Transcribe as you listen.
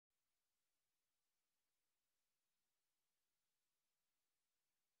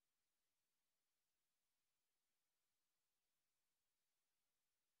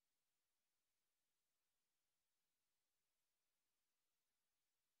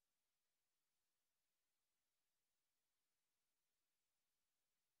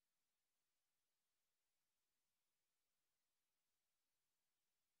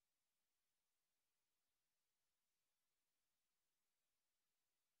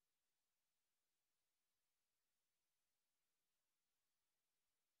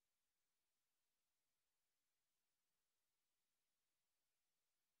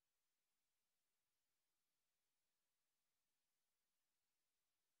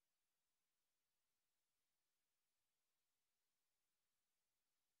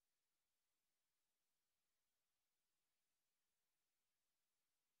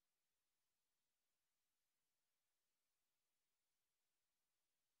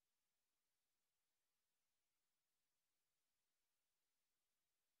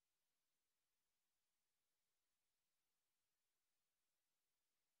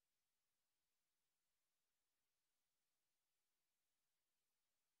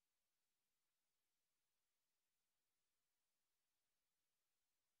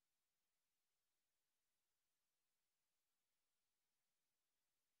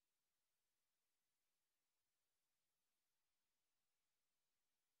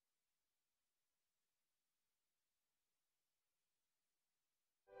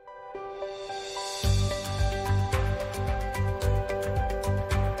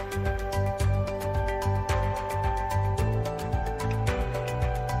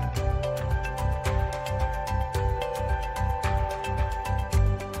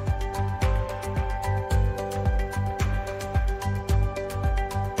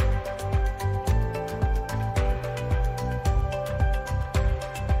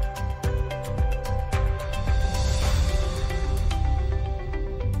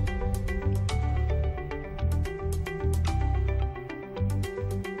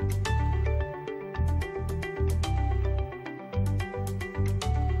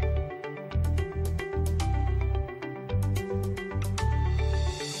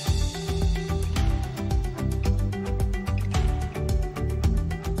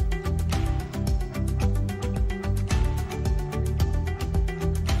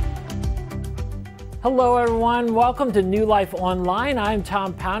Hello everyone, welcome to New Life Online. I'm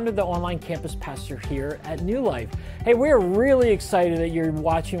Tom Pounder, the online campus pastor here at New Life. Hey, we're really excited that you're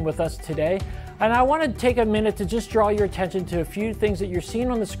watching with us today. And I want to take a minute to just draw your attention to a few things that you're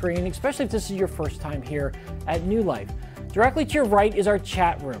seeing on the screen, especially if this is your first time here at New Life. Directly to your right is our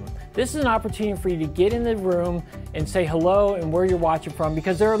chat room. This is an opportunity for you to get in the room and say hello and where you're watching from,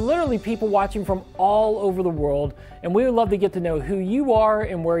 because there are literally people watching from all over the world, and we would love to get to know who you are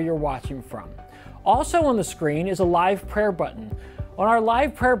and where you're watching from. Also on the screen is a live prayer button. On our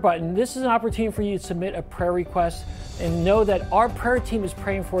live prayer button, this is an opportunity for you to submit a prayer request and know that our prayer team is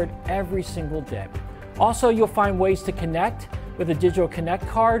praying for it every single day. Also, you'll find ways to connect with a digital connect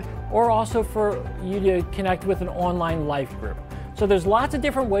card, or also for you to connect with an online life group. So there's lots of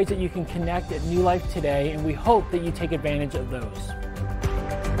different ways that you can connect at New Life today, and we hope that you take advantage of those.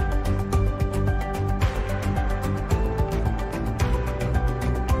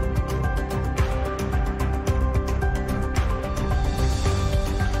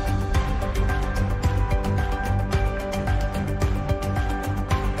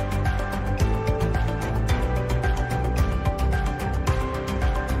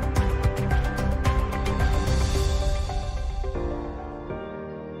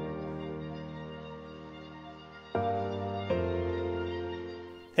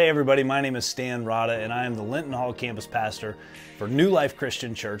 Hey everybody, my name is Stan Rada and I am the Linton Hall campus pastor for New Life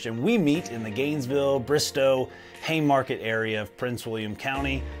Christian Church, and we meet in the Gainesville, Bristow, Haymarket area of Prince William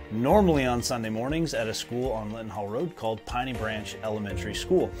County, normally on Sunday mornings at a school on Linton Hall Road called Piney Branch Elementary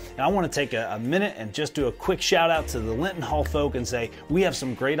School. And I want to take a minute and just do a quick shout out to the Linton Hall folk and say we have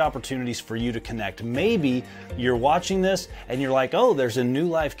some great opportunities for you to connect. Maybe you're watching this and you're like, oh, there's a New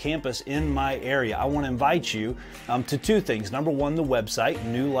Life campus in my area. I want to invite you to two things. Number one, the website,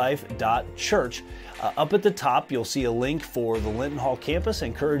 newlife.church. Up at the top, you'll see a link for the Linton Hall campus. I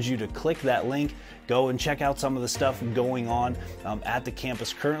encourage you to click that link. Go and check out some of the stuff going on at the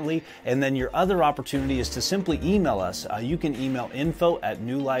campus currently. And then your other opportunity is to simply email us. You can email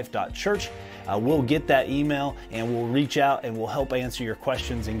info@newlife.church. We'll get that email and we'll reach out and we'll help answer your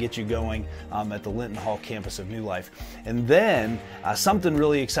questions and get you going at the Linton Hall campus of New Life. And then something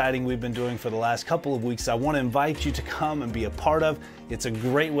really exciting we've been doing for the last couple of weeks, I want to invite you to come and be a part of. It's a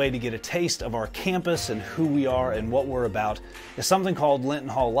great way to get a taste of our campus and who we are and what we're about. It's something called Linton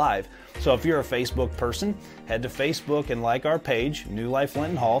Hall Live. So if you're a Facebook person, head to Facebook and like our page, New Life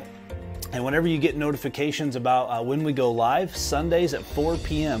Linton Hall. And whenever you get notifications about when we go live, Sundays at 4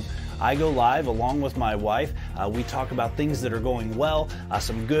 p.m., I go live along with my wife. We talk about things that are going well,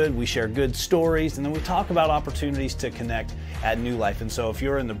 some good, we share good stories, and then we talk about opportunities to connect at New Life. And so if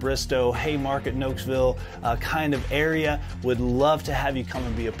you're in the Bristow, Haymarket, Nokesville kind of area, would love to have you come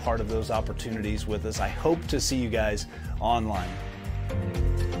and be a part of those opportunities with us. I hope to see you guys online.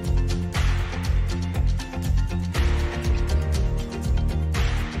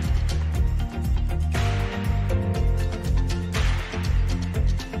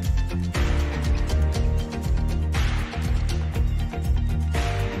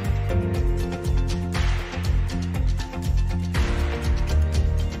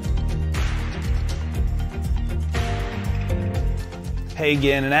 Hey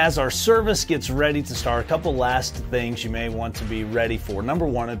again, and as our service gets ready to start, a couple last things you may want to be ready for. Number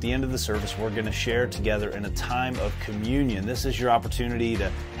one, at the end of the service, we're going to share together in a time of communion. This is your opportunity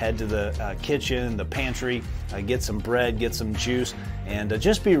to head to the kitchen, the pantry, get some bread, get some juice, and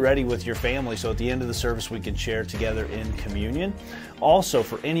just be ready with your family so at the end of the service we can share together in communion. Also,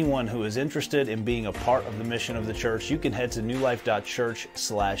 for anyone who is interested in being a part of the mission of the church, you can head to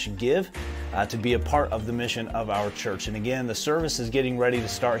newlife.church/give to be a part of the mission of our church. And again, the service is getting ready to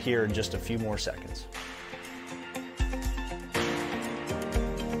start here in just a few more seconds.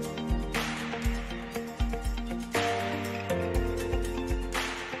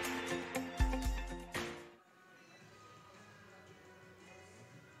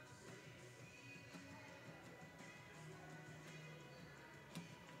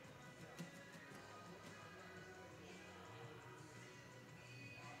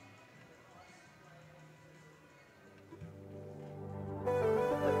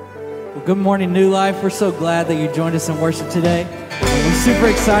 Good morning, New Life. We're so glad that you joined us in worship today. We're super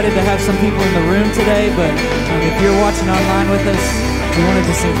excited to have some people in the room today, but if you're watching online with us, we want to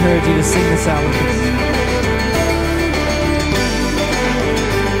just encourage you to sing this out with us.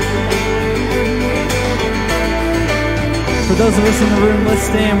 For those of us in the room, let's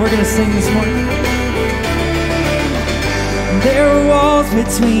stand. We're going to sing this morning. There were walls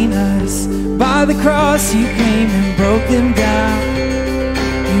between us. By the cross you came and broke them down.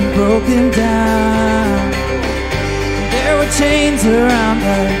 You broke them down. There were chains around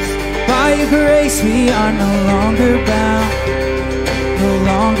us. By your grace we are no longer bound, no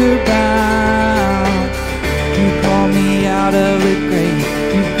longer bound. You call me out of the grave,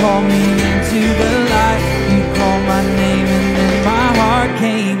 you call me into the light. You called my name and then my heart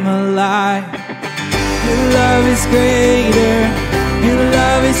came alive. Your love is greater, your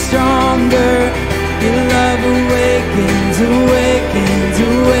love is stronger. Your love awakens, awakens,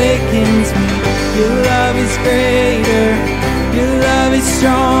 awakens me. Your love is greater, your love is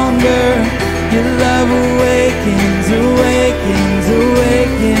stronger. Your love awakens, awakens,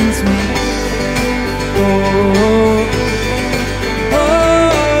 awakens me. Oh,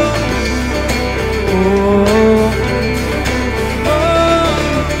 oh, oh, oh.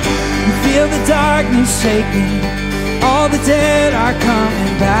 You feel the darkness shaking, all the dead are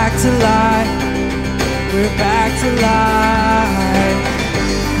coming back to life. We're back to life.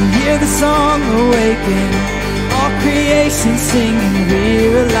 You hear the song awaken, all creation singing,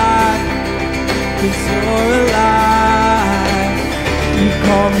 we're alive, 'cause you're alive. You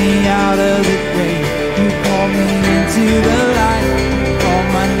called me out of the grave, you called me into the light. You called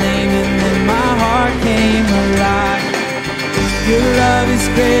my name and then my heart came alive. Your love is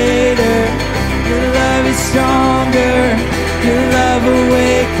greater, your love is stronger. Your love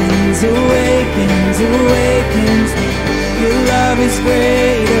awakens, awakens, awakens me. Your love is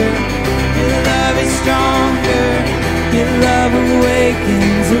greater, your love is stronger. Your love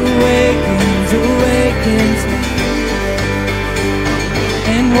awakens, awakens, awakens me.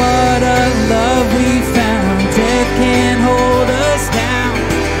 And what a love we found, death can't hold us down.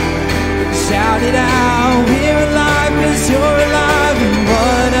 Shout it out, we're alive 'cause you're alive. And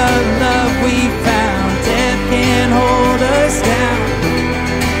what a love we found, death can't hold us down.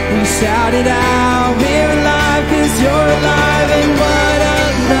 We shout it out, we're alive 'cause you're alive. And what a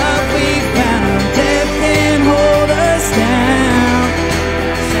love we found, death can't hold us down.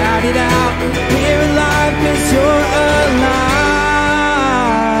 Shout it out, we're alive 'cause you're alive.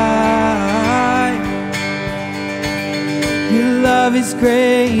 Your love is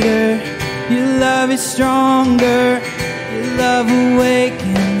greater, your love is stronger. Your love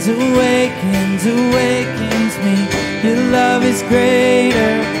awakens, awakens, awakens me. Your love is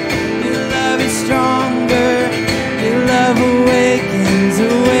greater, your love is stronger. Your love awakens,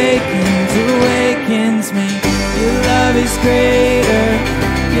 awakens, awakens me. Your love is greater,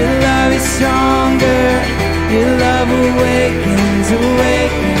 your love is stronger. Your love awakens,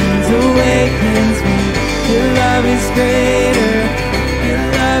 awakens, awakens me. Your love is greater, your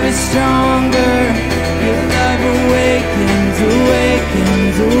love is stronger. Your love awakens,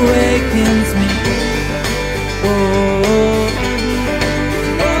 awakens, awakens me. Oh,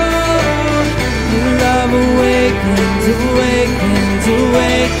 oh, your love awakens, awakens,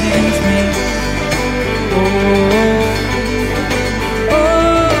 awakens me. Oh,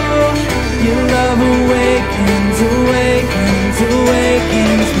 oh, your love awakens, awakens,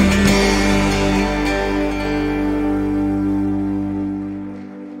 awakens me.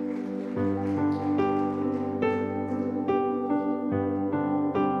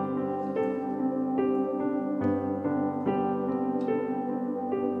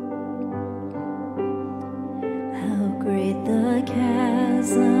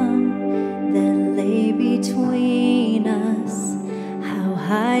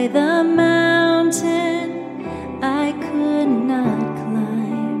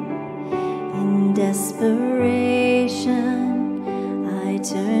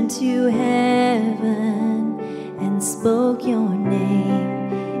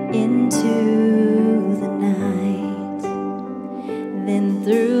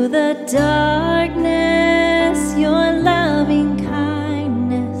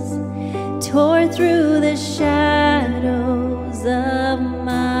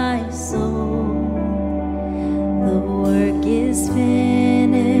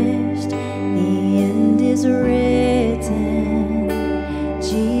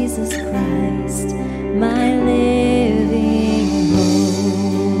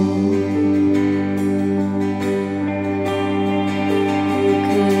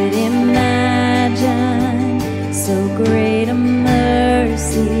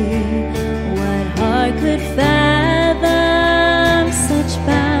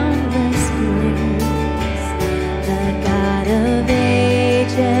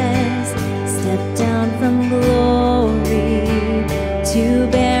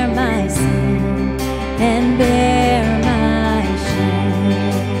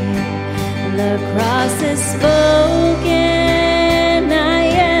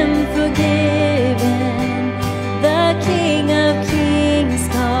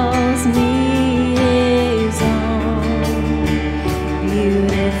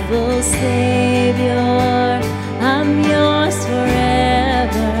 Beautiful Savior, I'm yours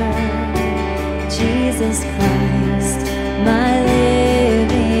forever. Jesus Christ, my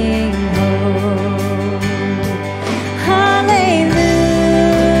living hope. Hallelujah,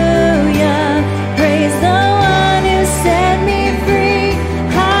 praise the one who set me free.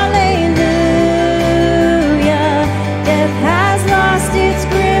 Hallelujah, death has lost its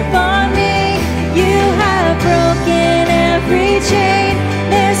grip on me. You have broken every chain.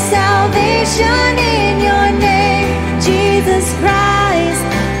 There's salvation in your name, Jesus Christ,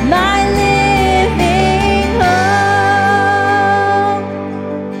 my living hope.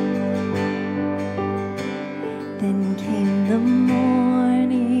 Then came the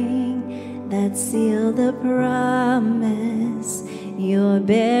morning that sealed the promise. Your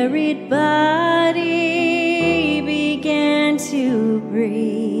buried body began to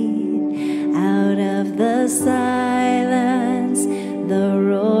breathe. Out of the silence, the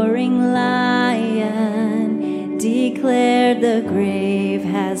roaring lion declared the grave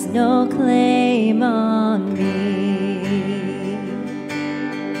has no claim on me.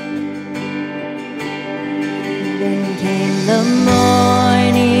 Then came the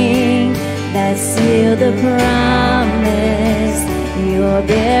morning that sealed the promise. Your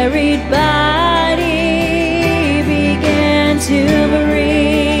buried body began to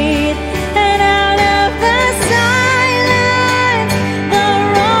breathe, and out of the silence, the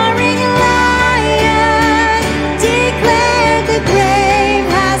roaring lion declared the grave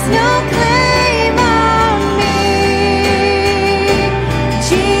has no claim on me.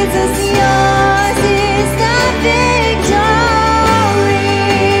 Jesus, yours is the victory.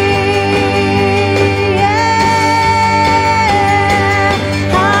 Yeah.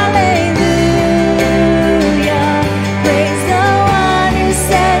 Hallelujah, praise the one who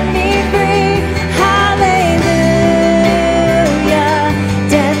set me free. Hallelujah,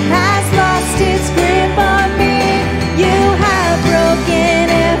 death has lost its grip on me. You have broken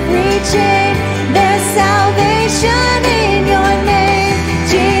every chain. There's salvation in your name,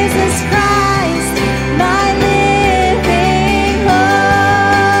 Jesus Christ, my living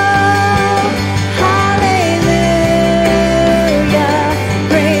hope. Hallelujah,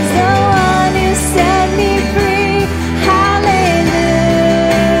 praise the one who set me free. Hallelujah,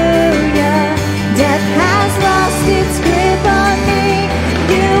 death has lost its grip on me.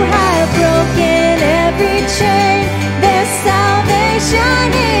 You have broken every chain. There's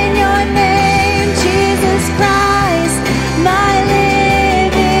salvation in your name, Jesus Christ, my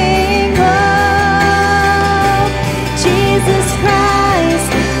living hope. Jesus Christ,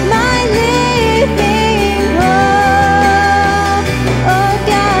 my living hope. Oh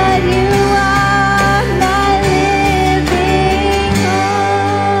God, you are my living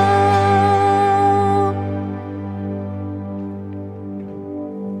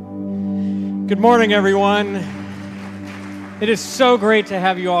hope. Good morning, everyone. It is so great to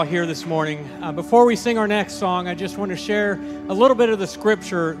have you all here this morning. Before we sing our next song, I just want to share a little bit of the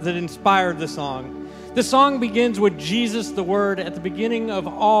scripture that inspired the song. The song begins with Jesus, the Word, at the beginning of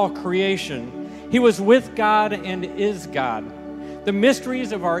all creation. He was with God and is God. The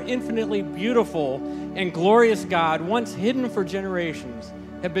mysteries of our infinitely beautiful and glorious God, once hidden for generations,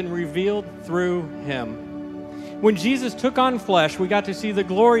 have been revealed through Him. When Jesus took on flesh, we got to see the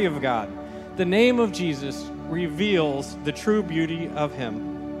glory of God. The name of Jesus reveals the true beauty of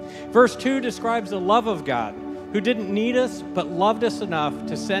Him. Verse 2 describes the love of God, who didn't need us but loved us enough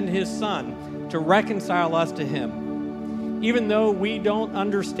to send His Son to reconcile us to Him. Even though we don't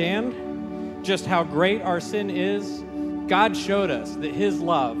understand just how great our sin is, God showed us that His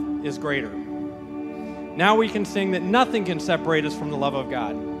love is greater. Now we can sing that nothing can separate us from the love of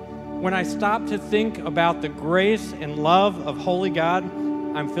God. When I stop to think about the grace and love of holy God,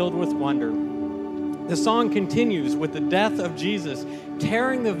 I'm filled with wonder. The song continues with the death of Jesus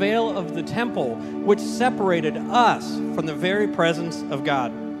tearing the veil of the temple, which separated us from the very presence of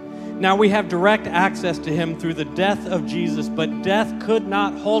God. Now we have direct access to Him through the death of Jesus, but death could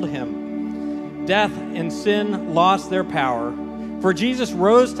not hold Him. Death and sin lost their power, for Jesus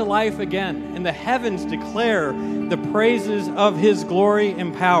rose to life again, and the heavens declare the praises of His glory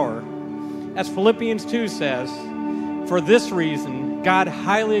and power. As Philippians 2 says, for this reason God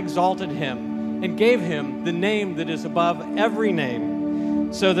highly exalted Him and gave Him the name that is above every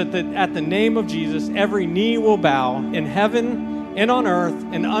name, so that at the name of Jesus every knee will bow in heaven and on earth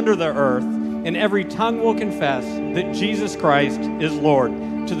and under the earth, and every tongue will confess that Jesus Christ is Lord,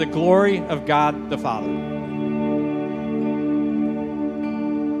 to the glory of God the Father.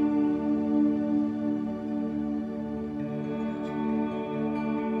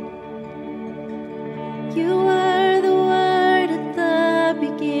 You were the Word at the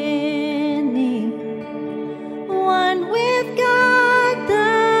beginning.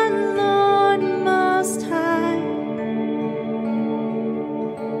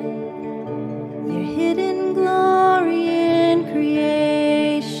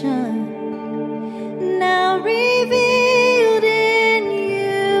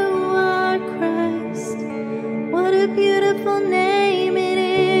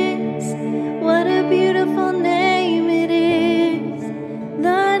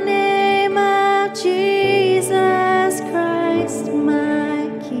 of Jesus Christ, my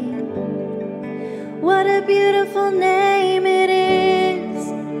King. What a beautiful name it is.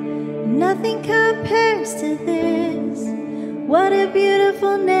 Nothing compares to this. What a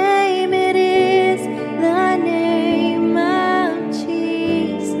beautiful name it is. The name of Jesus.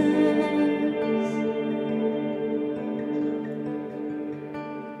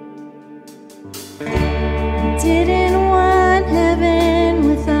 Didn't want heaven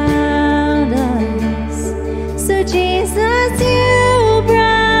without us. So Jesus, you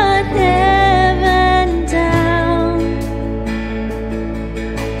brought heaven down.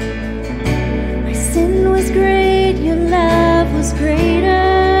 My sin was great, your love was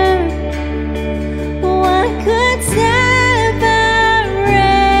greater. What could separate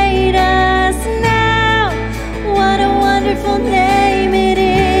us now? What a wonderful name it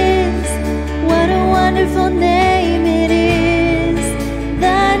is. What a wonderful name it is.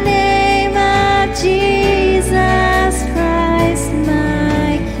 The name of Jesus Christ,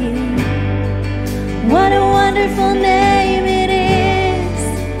 my King. What a wonderful name it is.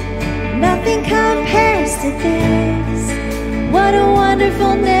 Nothing compares to this. What a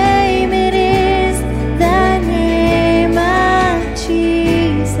wonderful name it is. The name of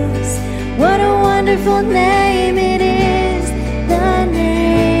Jesus. What a wonderful name it is. The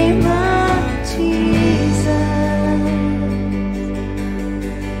name of Jesus.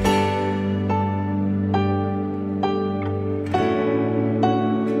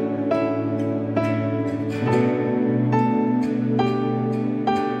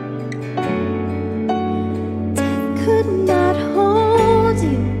 Death could not hold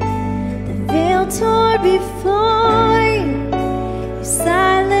you. The veil tore before you. You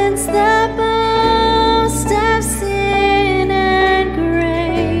silenced the boast of sin and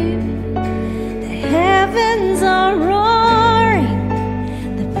grave. The heavens are roaring,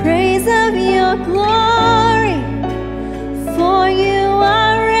 the praise of your glory. For you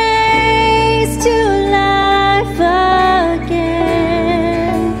are raised to life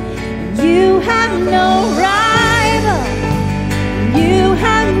again. You have no rival, you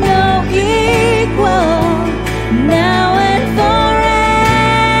have no equal. Now and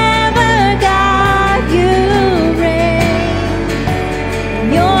forever, God, you reign.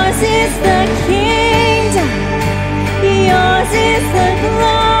 Yours is the kingdom, yours is the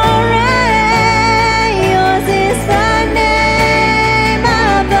glory, yours is the name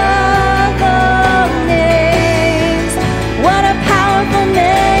above all names. What a powerful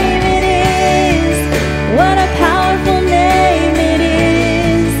name it is. What a powerful name it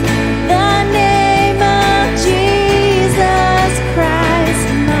is. The name of Jesus Christ,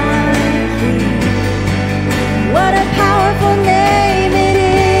 my King. What a powerful name it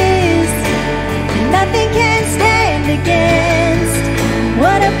is. Nothing can stand against.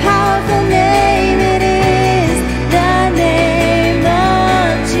 What a powerful name it is. The name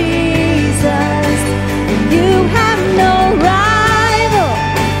of Jesus. You have no rival.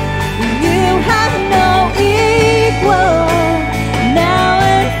 You have no equal. Now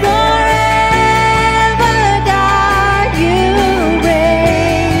and forever, God, you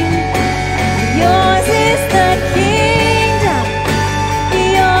reign. Yours is the kingdom,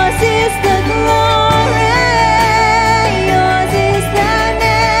 yours is the glory, yours is the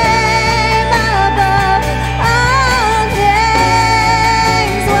name above all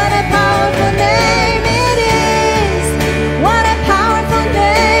names. What a powerful name it is. What a powerful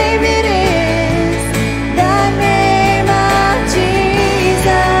name it is. The name of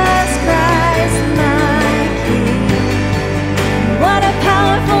Jesus Christ, my King. What a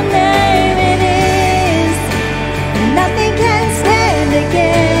powerful name it is. Nothing can stand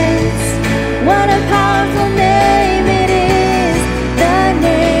against. What a powerful name it is. The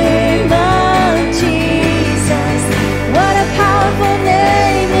name of Jesus. What a powerful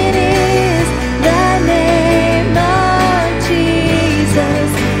name it is. The name of Jesus.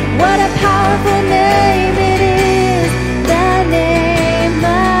 What a powerful name it is. The name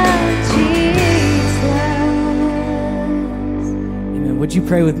of Jesus. Amen. Would you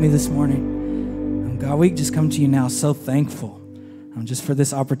pray with me this morning? God, we just come to you now so thankful just for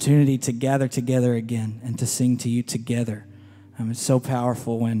this opportunity to gather together again and to sing to you together. It's so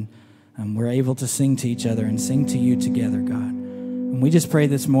powerful when we're able to sing to each other and sing to you together, God. And we just pray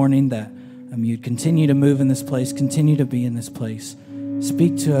this morning that you'd continue to move in this place, continue to be in this place.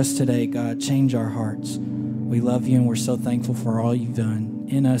 Speak to us today, God. Change our hearts. We love you and we're so thankful for all you've done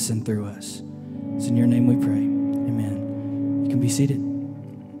in us and through us. It's in your name we pray. Amen. You can be seated.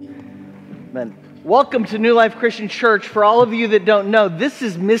 Amen. Welcome to New Life Christian Church. For all of you that don't know, this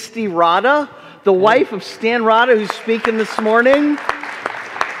is Misty Rada, the wife of Stan Rada, who's speaking this morning.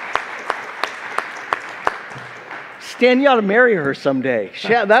 Stan, you ought to marry her someday.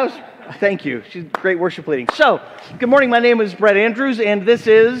 Thank you. She's great worship leading. So, good morning. My name is Brett Andrews, and this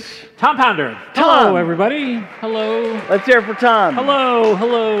is Tom Pounder. Tom. Hello, everybody. Hello. Let's hear it for Tom. Hello.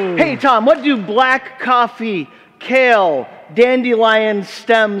 Hello. Hey, Tom, what do black coffee, kale, dandelion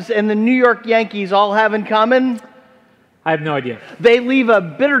stems, and the New York Yankees all have in common? I have no idea. They leave a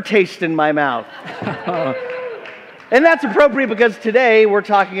bitter taste in my mouth. And that's appropriate because today we're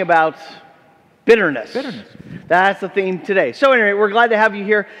talking about bitterness. Bitterness. That's the theme today. So anyway, we're glad to have you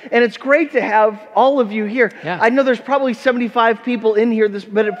here. And it's great to have all of you here. Yeah. I know there's probably 75 people in here,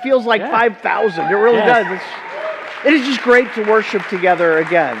 but it feels like 5,000. It really does. It is just great to worship together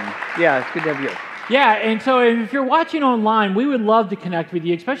again. Yeah, it's good to have you. Yeah, and so if you're watching online, we would love to connect with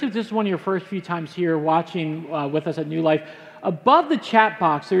you, especially if this is one of your first few times here watching with us at New Life. Above the chat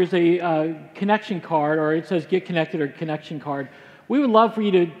box, there's a connection card, or it says Get Connected or Connection card. We would love for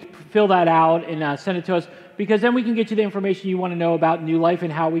you to fill that out and send it to us, because then we can get you the information you want to know about New Life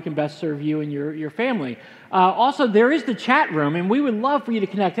and how we can best serve you and your family. Also, there is the chat room, and we would love for you to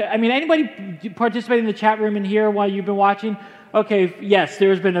connect. I mean, anybody participating in the chat room in here while you've been watching? Okay, yes,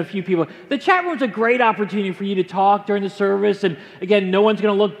 there's been a few people. The chat room's a great opportunity for you to talk during the service, and again, no one's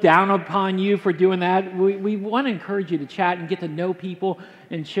going to look down upon you for doing that. We want to encourage you to chat and get to know people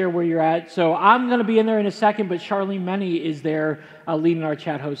and share where you're at. So I'm going to be in there in a second, but Charlene Menny is there leading our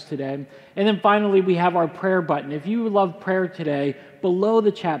chat host today. And then finally, we have our prayer button. If you love prayer today, below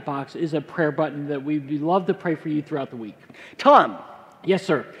the chat box is a prayer button that we'd love to pray for you throughout the week. Tom. Yes,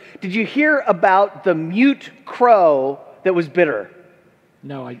 sir. Did you hear about the mute crow that was bitter?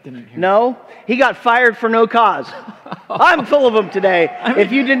 No, I didn't hear. No? He got fired for no cause. I'm full of them today.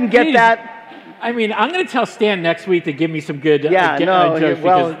 If you didn't get that... I mean, I'm going to tell Stan next week to give me some good jokes. I'm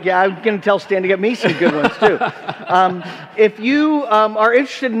going to tell Stan to get me some good ones, too. If you are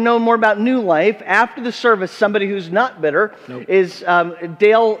interested in knowing more about New Life, after the service, somebody who's not bitter is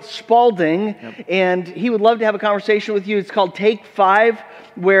Dale Spalding, and he would love to have a conversation with you. It's called Take 5,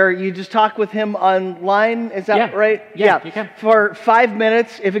 where you just talk with him online. Is that right? Yeah, you can. For 5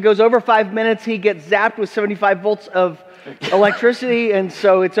 minutes. If it goes over 5 minutes, he gets zapped with 75 volts of electricity, and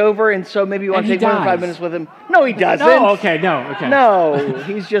so it's over, and so maybe you want to take more than 5 minutes with him. No, he doesn't. Okay. No,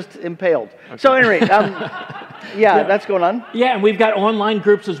 he's just impaled. Okay. So, at any rate, that's going on. Yeah, and we've got online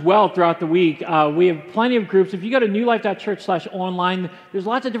groups as well throughout the week. We have plenty of groups. If you go to newlife.church/online, there's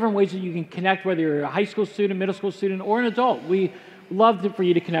lots of different ways that you can connect, whether you're a high school student, middle school student, or an adult. We love for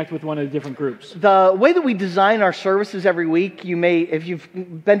you to connect with one of the different groups. The way that we design our services every week, you may, if you've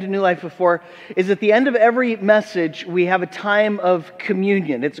been to New Life before, is at the end of every message, we have a time of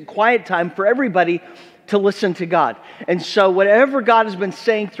communion. It's a quiet time for everybody to listen to God. And so whatever God has been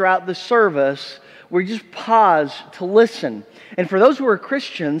saying throughout the service, we just pause to listen. And for those who are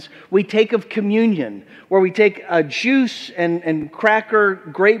Christians, we take of communion, where we take a juice and cracker,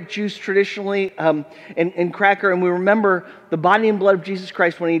 grape juice traditionally, and cracker, and we remember the body and blood of Jesus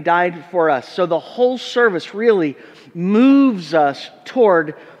Christ when He died for us. So the whole service really moves us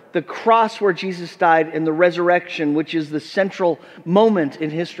toward the cross where Jesus died and the resurrection, which is the central moment in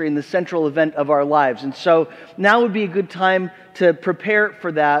history and the central event of our lives. And so now would be a good time to prepare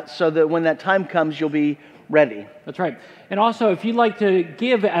for that so that when that time comes, you'll be ready. That's right. And also, if you'd like to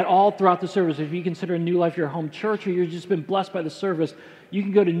give at all throughout the service, if you consider New Life your home church or you've just been blessed by the service, you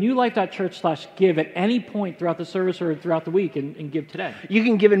can go to newlife.church/give at any point throughout the service or throughout the week and give today. You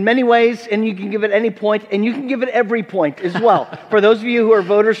can give in many ways, and you can give at any point, and you can give at every point as well. For those of you who are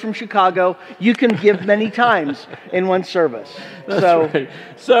voters from Chicago, you can give many times in one service. That's right.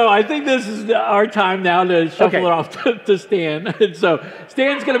 So I think this is our time now to shuffle it off to Stan. And so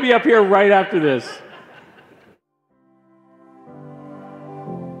Stan's going to be up here right after this.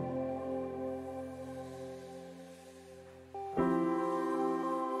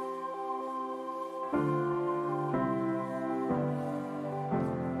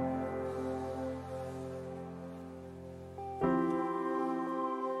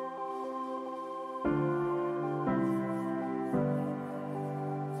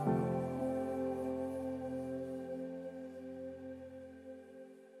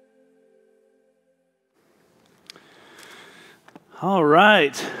 All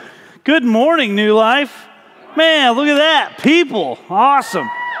right. Good morning, New Life. Man, look at that. People. Awesome.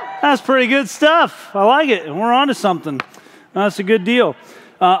 That's pretty good stuff. I like it. We're on to something. That's a good deal.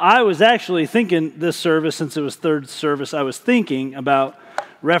 I was actually thinking this service, since it was third service, I was thinking about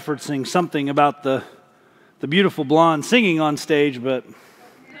referencing something about the beautiful blonde singing on stage, but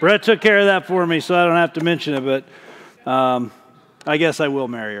Brett took care of that for me, so I don't have to mention it, but I guess I will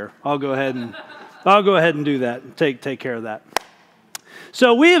marry her. I'll go ahead and do that. Take care of that.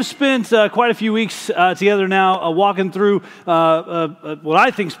 So we have spent quite a few weeks together now walking through what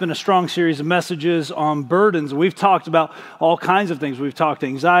I think has been a strong series of messages on burdens. We've talked about all kinds of things. We've talked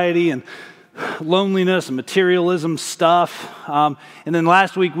anxiety and loneliness and materialism stuff. And then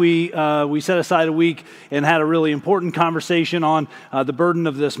last week we set aside a week and had a really important conversation on the burden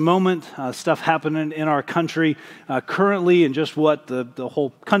of this moment, stuff happening in our country currently, and just what the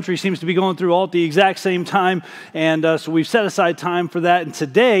whole country seems to be going through all at the exact same time. And so we've set aside time for that. And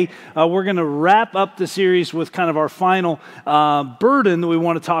today we're going to wrap up the series with kind of our final burden that we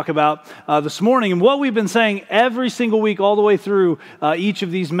want to talk about this morning. And what we've been saying every single week all the way through each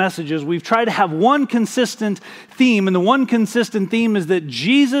of these messages, we've tried to have one consistent theme, and the one consistent theme is that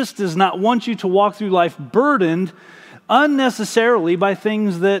Jesus does not want you to walk through life burdened unnecessarily by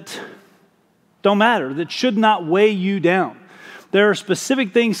things that don't matter, that should not weigh you down. There are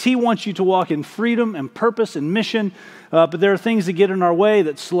specific things He wants you to walk in freedom and purpose and mission, but there are things that get in our way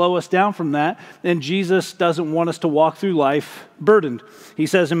that slow us down from that, and Jesus doesn't want us to walk through life burdened. He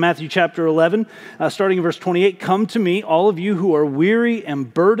says in Matthew chapter 11, starting in verse 28, "Come to me, all of you who are weary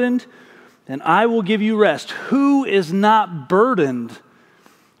and burdened, and I will give you rest." Who is not burdened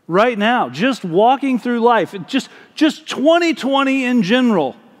right now? Just walking through life, just 2020 in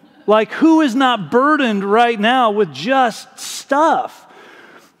general. Like, who is not burdened right now with just stuff?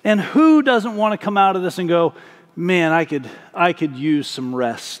 And who doesn't want to come out of this and go, man, I could use some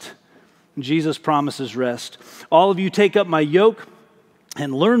rest? Jesus promises rest. "All of you take up my yoke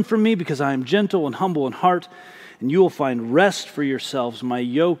and learn from me, because I am gentle and humble in heart, and you will find rest for yourselves. My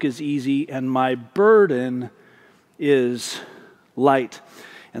yoke is easy and my burden is light."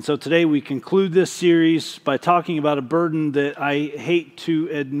 And so today we conclude this series by talking about a burden that I hate to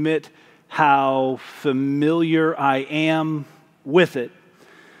admit how familiar I am with it.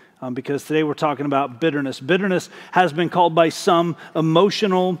 Because today we're talking about bitterness. Bitterness has been called by some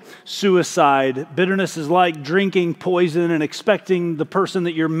emotional suicide. Bitterness is like drinking poison and expecting the person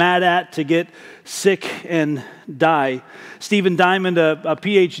that you're mad at to get sick and die. Stephen Diamond, a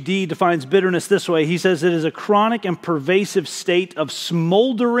PhD, defines bitterness this way. He says it is a chronic and pervasive state of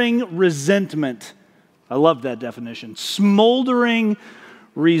smoldering resentment. I love that definition. Smoldering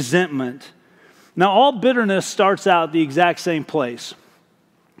resentment. Now, all bitterness starts out the exact same place.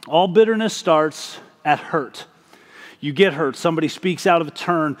 All bitterness starts at hurt. You get hurt. Somebody speaks out of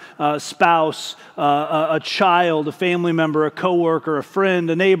turn, a spouse, a child, a family member, a coworker, a friend,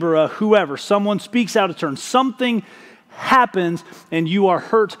 a neighbor, whoever. Someone speaks out of turn. Something happens and you are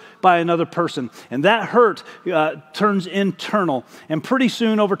hurt by another person. And that hurt turns internal. And pretty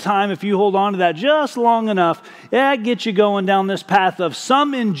soon over time, if you hold on to that just long enough, that gets you going down this path of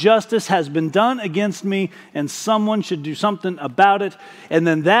some injustice has been done against me and someone should do something about it. And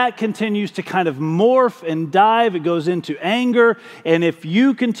then that continues to kind of morph and dive. It goes into anger. And if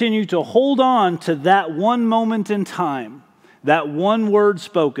you continue to hold on to that one moment in time, that one word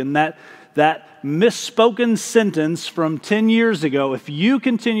spoken, that misspoken sentence from 10 years ago, if you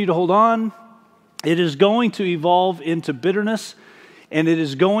continue to hold on, it is going to evolve into bitterness, and it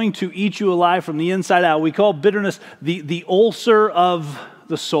is going to eat you alive from the inside out. We call bitterness the ulcer of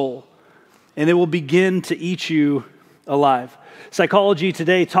the soul, and it will begin to eat you alive. Psychology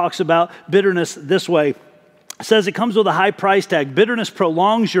today talks about bitterness this way. It says it comes with a high price tag. Bitterness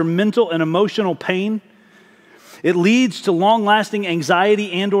prolongs your mental and emotional pain. It leads to long-lasting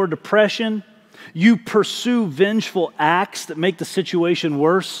anxiety and or depression. You pursue vengeful acts that make the situation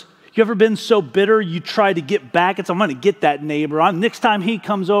worse. You ever been so bitter you try to get back? I'm going to get that neighbor. Next time he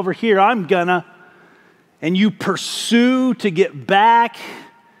comes over here, I'm gonna. And you pursue to get back,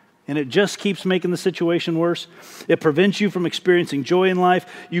 and it just keeps making the situation worse. It prevents you from experiencing joy in life.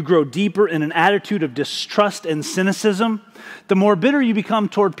 You grow deeper in an attitude of distrust and cynicism. The more bitter you become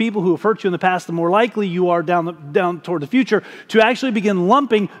toward people who have hurt you in the past, the more likely you are down toward the future to actually begin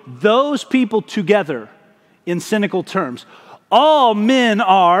lumping those people together in cynical terms. All men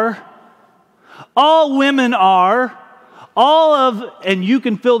are, all women are, and you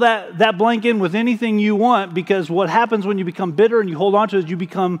can fill that blank in with anything you want, because what happens when you become bitter and you hold on to it is you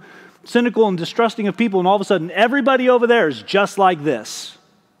become cynical and distrusting of people, and all of a sudden everybody over there is just like this.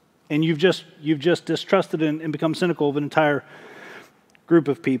 And you've just distrusted and become cynical of an entire group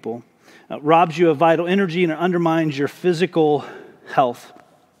of people. It robs you of vital energy and it undermines your physical health.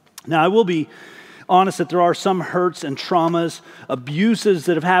 Now, I will be honest that there are some hurts and traumas, abuses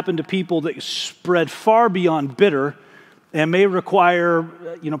that have happened to people that spread far beyond bitter and may require,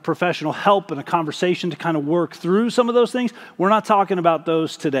 professional help and a conversation to kind of work through some of those things. We're not talking about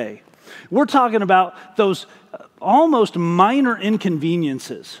those today. We're talking about those almost minor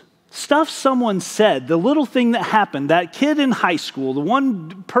inconveniences Stuff someone said, the little thing that happened, that kid in high school, the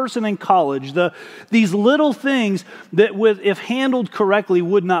one person in college, these little things that if handled correctly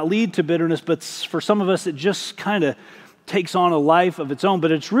would not lead to bitterness, but for some of us it just kind of takes on a life of its own,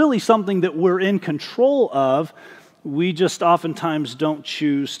 but it's really something that we're in control of. We just oftentimes don't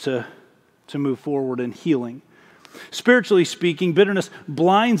choose to move forward in healing. Spiritually speaking, bitterness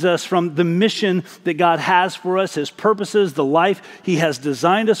blinds us from the mission that God has for us, His purposes, the life He has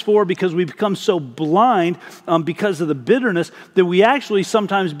designed us for, because we become so blind because of the bitterness that we actually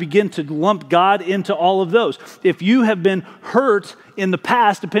sometimes begin to lump God into all of those. If you have been hurt in the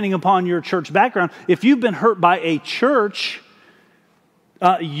past, depending upon your church background, if you've been hurt by a church,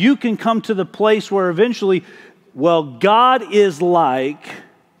 you can come to the place where eventually, well, God is like,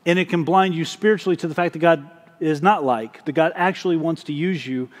 and it can blind you spiritually to the fact that God is not like, that God actually wants to use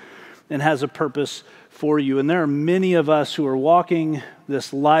you and has a purpose for you. And there are many of us who are walking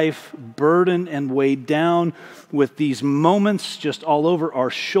this life burdened and weighed down with these moments just all over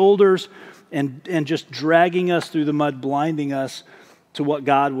our shoulders and just dragging us through the mud, blinding us to what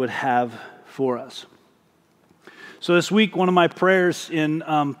God would have for us. So this week, one of my prayers in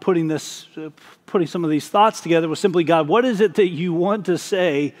putting some of these thoughts together was simply, God, what is it that you want to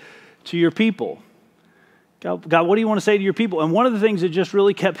say to your people? God, what do you want to say to your people? And one of the things that just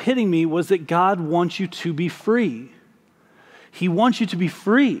really kept hitting me was that God wants you to be free. He wants you to be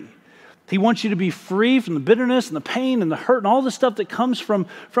free. He wants you to be free from the bitterness and the pain and the hurt and all the stuff that comes from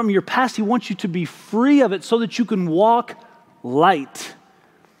your past. He wants you to be free of it so that you can walk light.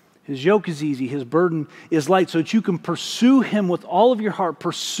 His yoke is easy, His burden is light, so that you can pursue Him with all of your heart,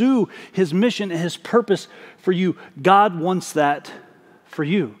 pursue His mission and His purpose for you. God wants that for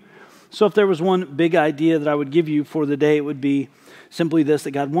you. So if there was one big idea that I would give you for the day, it would be simply this,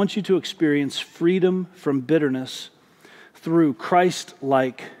 that God wants you to experience freedom from bitterness through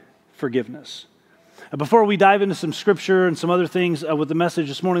Christ-like forgiveness. Before we dive into some scripture and some other things with the message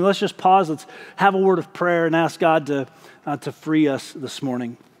this morning, let's just pause. Let's have a word of prayer and ask God to free us this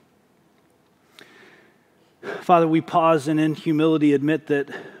morning. Father, we pause and in humility admit that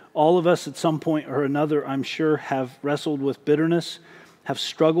all of us at some point or another, I'm sure, have wrestled with bitterness, have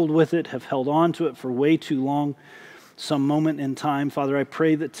struggled with it, have held on to it for way too long, some moment in time. Father, I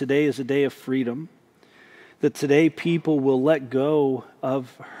pray that today is a day of freedom, that today people will let go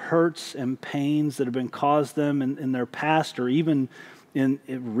of hurts and pains that have been caused them in their past or even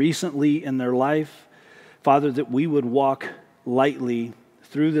recently in their life. Father, that we would walk lightly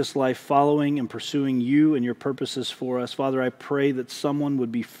through this life, following and pursuing you and your purposes for us. Father, I pray that someone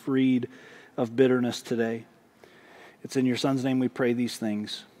would be freed of bitterness today. It's in your Son's name we pray these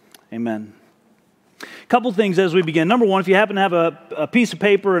things. Amen. A couple things as we begin. Number one, if you happen to have a piece of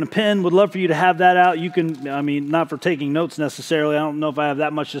paper and a pen, would love for you to have that out. You can, not for taking notes necessarily. I don't know if I have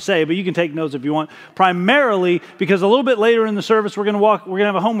that much to say, but you can take notes if you want. Primarily because a little bit later in the service, we're going to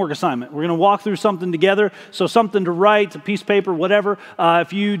have a homework assignment. We're going to walk through something together. So something to write, a piece of paper, whatever.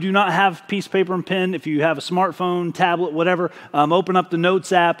 If you do not have piece of paper and pen, if you have a smartphone, tablet, whatever, open up the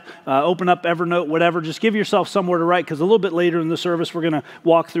Notes app, open up Evernote, whatever. Just give yourself somewhere to write because a little bit later in the service, we're going to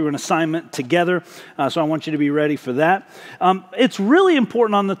walk through an assignment together. So I want you to be ready for that. It's really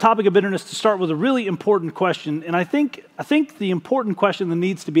important on the topic of bitterness to start with a really important question. And I think the important question that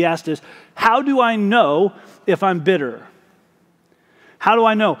needs to be asked is, how do I know if I'm bitter? How do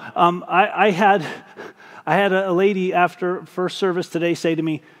I know? I had a lady after first service today say to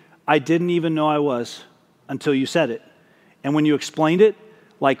me, I didn't even know I was until you said it. And when you explained it,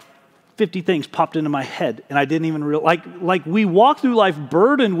 like 50 things popped into my head, and I didn't even realize. Like we walk through life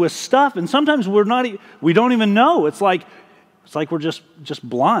burdened with stuff, and sometimes we don't even know. It's like we're just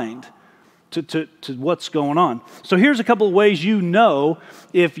blind to what's going on. So here's a couple of ways you know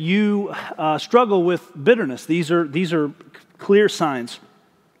if you struggle with bitterness. These are clear signs.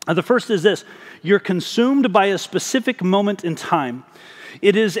 The first is this: you're consumed by a specific moment in time.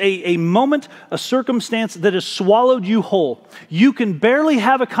 It is a moment, a circumstance that has swallowed you whole. You can barely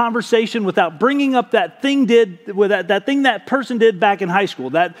have a conversation without bringing up that thing that person did back in high school,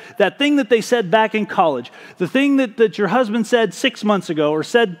 that thing that they said back in college, the thing that your husband said 6 months ago or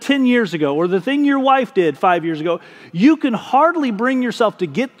said 10 years ago, or the thing your wife did 5 years ago. You can hardly bring yourself to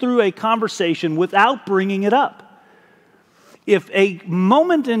get through a conversation without bringing it up. If a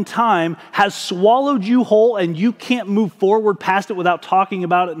moment in time has swallowed you whole and you can't move forward past it without talking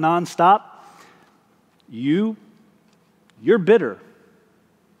about it nonstop, you're bitter.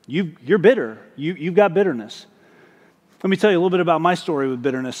 You're bitter. You've got bitterness. Let me tell you a little bit about my story with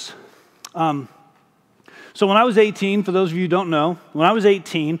bitterness. So when I was 18, for those of you who don't know, when I was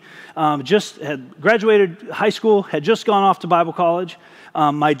 18, just had graduated high school, had just gone off to Bible college.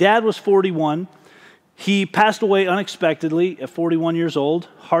 My dad was 41. He passed away unexpectedly at 41 years old,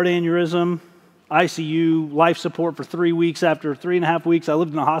 heart aneurysm, ICU, life support for 3 weeks. After 3.5 weeks, I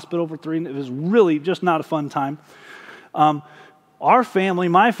lived in a hospital for 3. It was really just not a fun time. Our family,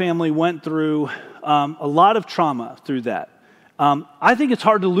 my family, went through a lot of trauma through that. I think it's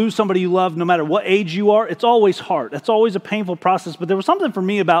hard to lose somebody you love no matter what age you are. It's always hard. It's always a painful process. But there was something for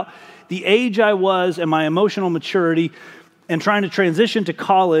me about the age I was and my emotional maturity and trying to transition to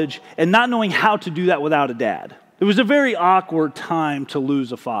college and not knowing how to do that without a dad. It was a very awkward time to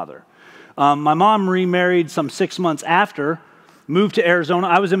lose a father. My mom remarried some 6 months after, moved to Arizona.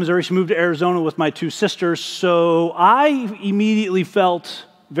 I was in Missouri. She moved to Arizona with my 2 sisters. So I immediately felt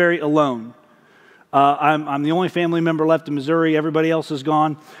very alone. I'm the only family member left in Missouri. Everybody else is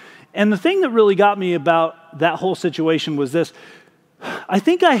gone. And the thing that really got me about that whole situation was this. I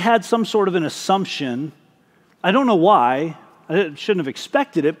think I had some sort of an assumption. I don't know why. I shouldn't have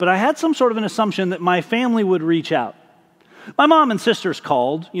expected it, but I had some sort of an assumption that my family would reach out. My mom and sisters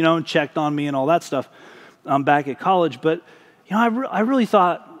called, and checked on me and all that stuff back at college. But, I really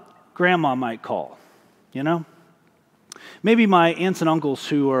thought grandma might call, Maybe my aunts and uncles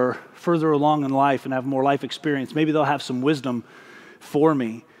who are further along in life and have more life experience, maybe they'll have some wisdom for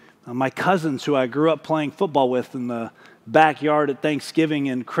me. My cousins who I grew up playing football with in the backyard at Thanksgiving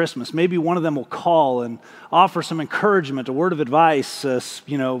and Christmas, maybe one of them will call and offer some encouragement, a word of advice,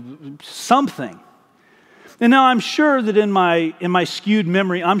 something. And now I'm sure that in my skewed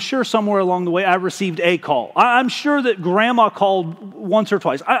memory, I'm sure somewhere along the way I received a call. I'm sure that grandma called once or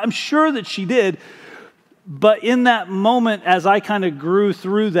twice. I'm sure that she did. But in that moment, as I kind of grew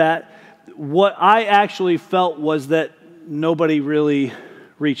through that, what I actually felt was that nobody really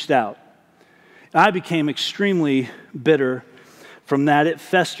reached out. I became extremely bitter from that. It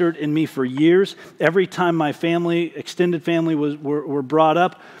festered in me for years. Every time my family, extended family, were brought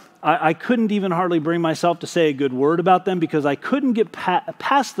up, I couldn't even hardly bring myself to say a good word about them because I couldn't get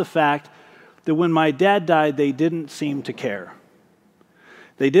past the fact that when my dad died, they didn't seem to care.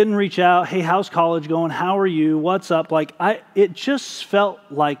 They didn't reach out, hey, how's college going? How are you? What's up? It just felt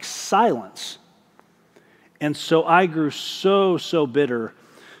like silence. And so I grew so bitter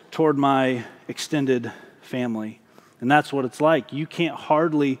toward my extended family. And that's what it's like. You can't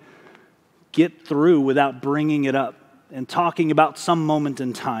hardly get through without bringing it up and talking about some moment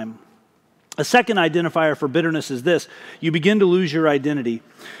in time. A second identifier for bitterness is this. You begin to lose your identity.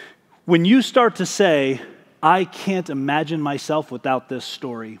 When you start to say, I can't imagine myself without this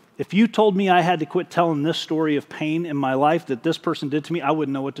story. If you told me I had to quit telling this story of pain in my life that this person did to me, I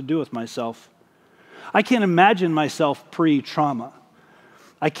wouldn't know what to do with myself. I can't imagine myself pre-trauma.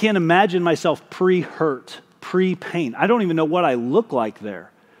 I can't imagine myself pre-hurt, pre-pain. I don't even know what I look like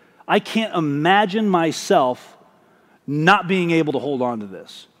there. I can't imagine myself not being able to hold on to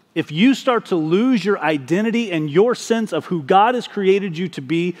this. If you start to lose your identity and your sense of who God has created you to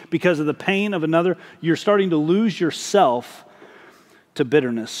be because of the pain of another, you're starting to lose yourself to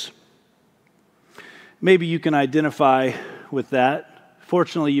bitterness. Maybe you can identify with that.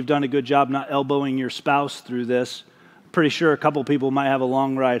 Fortunately, you've done a good job not elbowing your spouse through this. Pretty sure a couple people might have a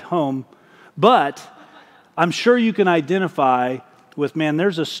long ride home. But I'm sure you can identify with, man,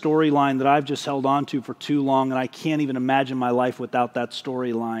 there's a storyline that I've just held on to for too long, and I can't even imagine my life without that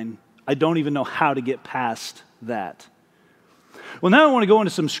storyline. I don't even know how to get past that. Well, now I want to go into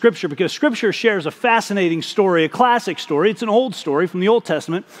some Scripture because Scripture shares a fascinating story, a classic story. It's an old story from the Old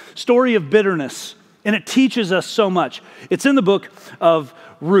Testament, story of bitterness, and it teaches us so much. It's in the book of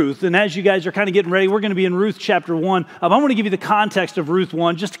Ruth, and as you guys are kind of getting ready, we're going to be in Ruth chapter 1. I want to give you the context of Ruth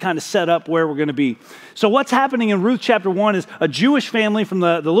 1 just to kind of set up where we're going to be. So what's happening in Ruth chapter 1 is a Jewish family from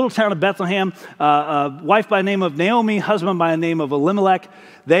the little town of Bethlehem, a wife by the name of Naomi, husband by the name of Elimelech.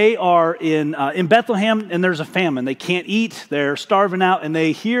 They are in Bethlehem, and there's a famine. They can't eat. They're starving out, and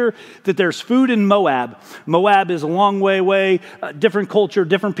they hear that there's food in Moab. Moab is a long way away, different culture,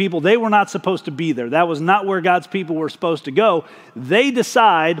 different people. They were not supposed to be there. That was not where God's people were supposed to go. They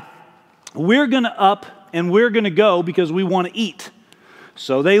decide, we're going to up and we're going to go because we want to eat.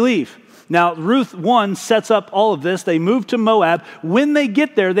 So they leave. Now, Ruth 1 sets up all of this. They move to Moab. When they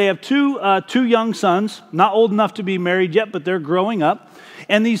get there, they have two young sons, not old enough to be married yet, but they're growing up.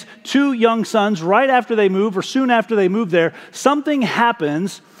 And these 2 young sons, right after they move or soon after they move there, something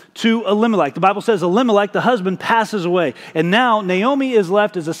happens to Elimelech. The Bible says Elimelech, the husband, passes away. And now Naomi is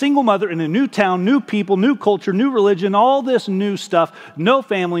left as a single mother in a new town, new people, new culture, new religion, all this new stuff. No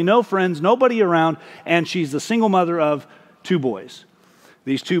family, no friends, nobody around. And she's the single mother of 2 boys.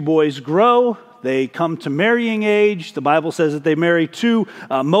 These 2 boys grow. They come to marrying age. The Bible says that they marry two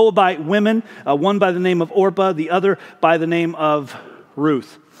Moabite women, one by the name of Orpah, the other by the name of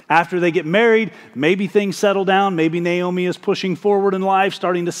Ruth. After they get married, maybe things settle down. Maybe Naomi is pushing forward in life,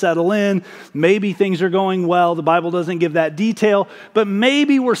 starting to settle in. Maybe things are going well. The Bible doesn't give that detail, but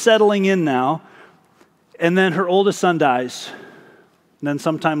maybe we're settling in now. And then her oldest son dies. And then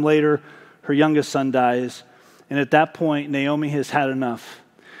sometime later, her youngest son dies. And at that point, Naomi has had enough.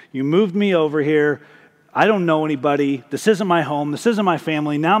 You moved me over here. I don't know anybody. This isn't my home. This isn't my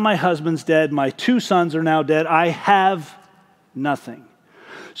family. Now my husband's dead. My two sons are now dead. I have nothing.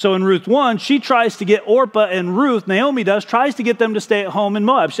 So in Ruth 1, she tries to get Orpah and Ruth, Naomi does, tries to get them to stay at home in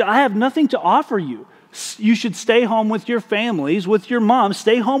Moab. She said, I have nothing to offer you. You should stay home with your families, with your moms.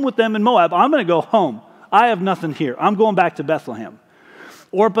 Stay home with them in Moab. I'm going to go home. I have nothing here. I'm going back to Bethlehem.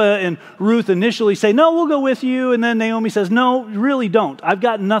 Orpah and Ruth initially say, no, we'll go with you. And then Naomi says, no, really don't. I've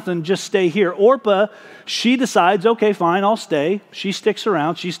got nothing. Just stay here. Orpah, she decides, okay, fine, I'll stay. She sticks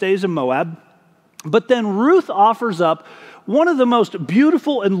around. She stays in Moab. But then Ruth offers up one of the most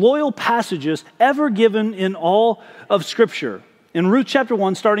beautiful and loyal passages ever given in all of Scripture. In Ruth chapter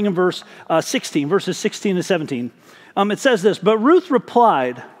 1, starting in verse 16, verses 16 to 17, it says this, but Ruth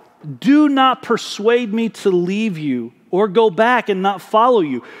replied, do not persuade me to leave you or go back and not follow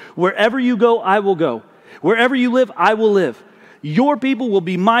you. Wherever you go, I will go. Wherever you live, I will live. Your people will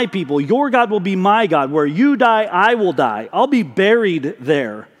be my people. Your God will be my God. Where you die, I will die. I'll be buried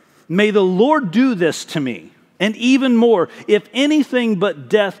there. May the Lord do this to me. And even more, if anything but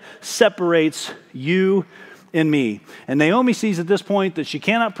death separates you and me. And Naomi sees at this point that she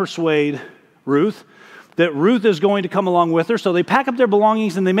cannot persuade Ruth, that Ruth is going to come along with her. So they pack up their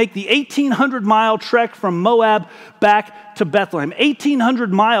belongings and they make the 1,800-mile trek from Moab back to Bethlehem.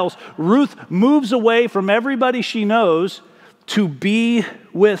 1,800 miles, Ruth moves away from everybody she knows to be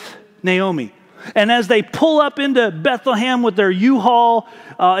with Naomi. And as they pull up into Bethlehem with their U-Haul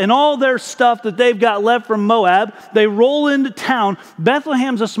and all their stuff that they've got left from Moab, they roll into town.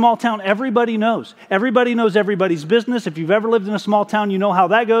 Bethlehem's a small town everybody knows. Everybody knows everybody's business. If you've ever lived in a small town, you know how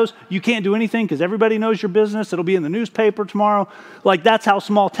that goes. You can't do anything because everybody knows your business. It'll be in the newspaper tomorrow. Like, that's how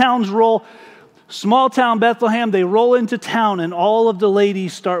small towns roll. Small town Bethlehem, they roll into town and all of the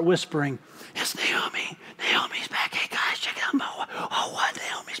ladies start whispering, it's Naomi. Naomi's back. Hey guys, check out Moab. Oh, what?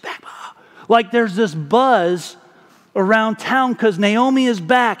 Naomi's back. Like, there's this buzz around town because Naomi is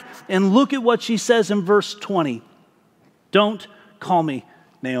back. And look at what she says in verse 20. Don't call me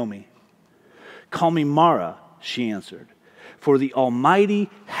Naomi. Call me Mara, she answered. For the Almighty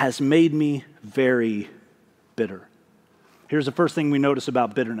has made me very bitter. Here's the first thing we notice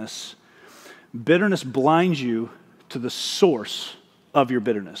about bitterness. Bitterness blinds you to the source of your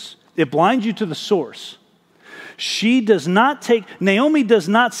bitterness. It blinds you to the source. Naomi does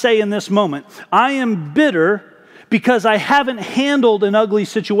not say in this moment, I am bitter because I haven't handled an ugly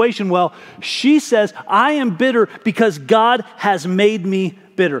situation well. She says, I am bitter because God has made me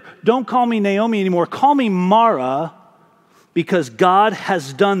bitter. Don't call me Naomi anymore. Call me Mara because God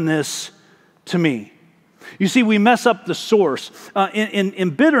has done this to me. You see, we mess up the source. In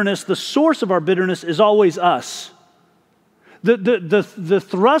bitterness, the source of our bitterness is always us. The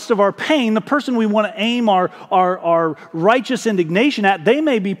thrust of our pain, the person we want to aim our righteous indignation at, they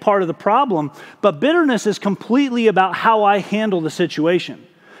may be part of the problem, but bitterness is completely about how I handle the situation,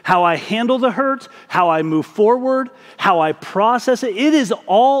 how I handle the hurt, how I move forward, how I process it. It is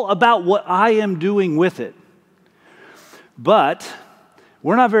all about what I am doing with it. But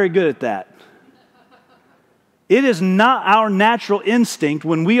we're not very good at that. It is not our natural instinct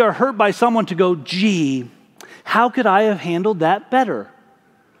when we are hurt by someone to go, gee, how could I have handled that better?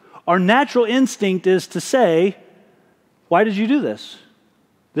 Our natural instinct is to say, why did you do this?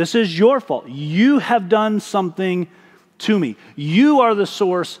 This is your fault. You have done something to me. You are the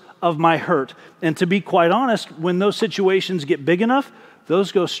source of my hurt. And to be quite honest, when those situations get big enough,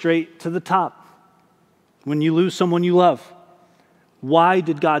 those go straight to the top. When you lose someone you love, why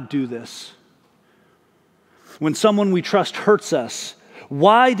did God do this? When someone we trust hurts us,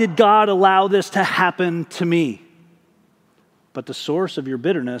 why did God allow this to happen to me? But the source of your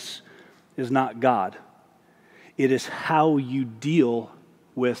bitterness is not God. It is how you deal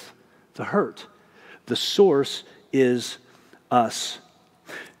with the hurt. The source is us.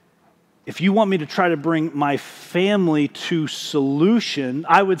 If you want me to try to bring my family to solution,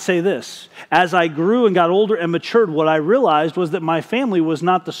 I would say this. As I grew and got older and matured, what I realized was that my family was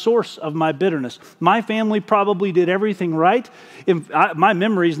not the source of my bitterness. My family probably did everything right. My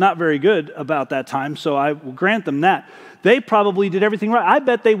memory is not very good about that time, so I will grant them that. They probably did everything right. I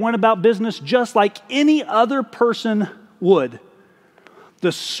bet they went about business just like any other person would.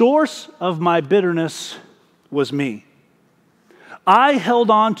 The source of my bitterness was me. I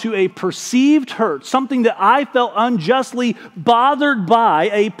held on to a perceived hurt, something that I felt unjustly bothered by,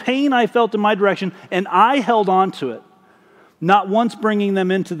 a pain I felt in my direction, and I held on to it, not once bringing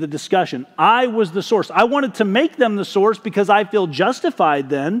them into the discussion. I was the source. I wanted to make them the source because I feel justified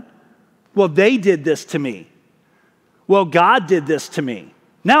then. Well, they did this to me. Well, God did this to me.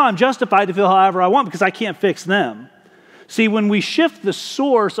 Now I'm justified to feel however I want because I can't fix them. See, when we shift the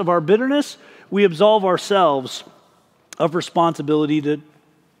source of our bitterness, we absolve ourselves of responsibility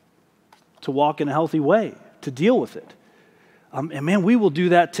to walk in a healthy way, to deal with it. And man, we will do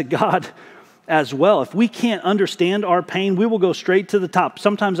that to God as well. If we can't understand our pain, we will go straight to the top.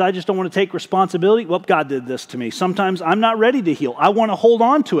 Sometimes I just don't want to take responsibility. Well, God did this to me. Sometimes I'm not ready to heal. I want to hold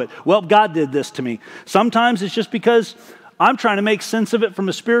on to it. Well, God did this to me. Sometimes it's just because I'm trying to make sense of it from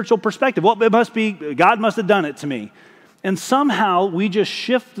a spiritual perspective. Well, it must be, God must have done it to me. And somehow we just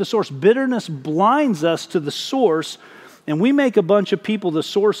shift the source. Bitterness blinds us to the source, and we make a bunch of people the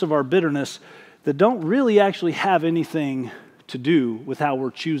source of our bitterness that don't really actually have anything to do with how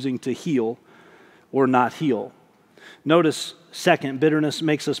we're choosing to heal or not heal. Notice, second, bitterness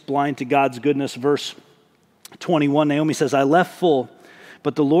makes us blind to God's goodness. Verse 21, Naomi says, I left full,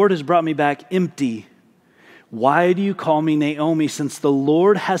 but the Lord has brought me back empty. Why do you call me Naomi, since the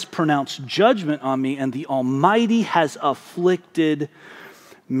Lord has pronounced judgment on me and the Almighty has afflicted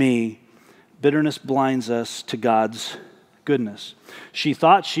me? Bitterness blinds us to God's goodness. She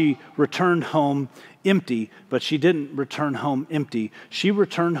thought she returned home empty, but she didn't return home empty. She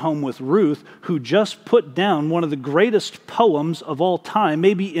returned home with Ruth, who just put down one of the greatest poems of all time,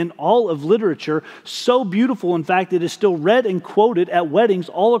 maybe in all of literature, so beautiful, in fact, it is still read and quoted at weddings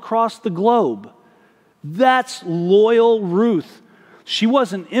all across the globe. That's loyal Ruth. She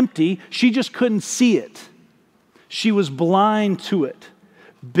wasn't empty, she just couldn't see it. She was blind to it.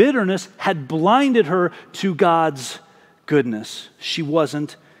 Bitterness had blinded her to God's goodness. She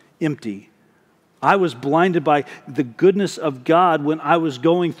wasn't empty. I was blinded by the goodness of God when I was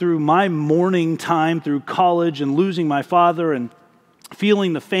going through my mourning time through college and losing my father and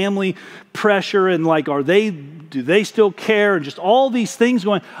feeling the family pressure and like, do they still care? And just all these things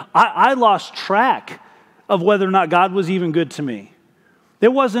going. I lost track of whether or not God was even good to me.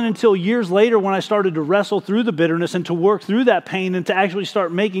 It wasn't until years later when I started to wrestle through the bitterness and to work through that pain and to actually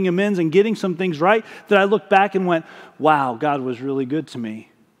start making amends and getting some things right that I looked back and went, wow, God was really good to me.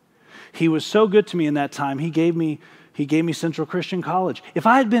 He was so good to me in that time. He gave me Central Christian College. If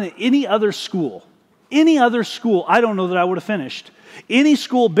I had been at any other school, I don't know that I would have finished. Any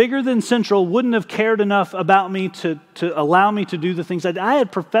school bigger than Central wouldn't have cared enough about me to allow me to do the things I did. I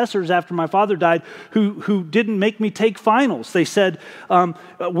had professors after my father died who didn't make me take finals. They said,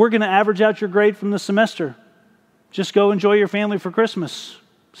 we're going to average out your grade from the semester. Just go enjoy your family for Christmas.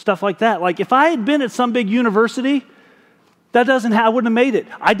 Stuff like that. Like if I had been at some big university, I wouldn't have made it.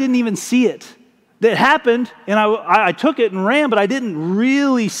 I didn't even see it. It happened, and I took it and ran, but I didn't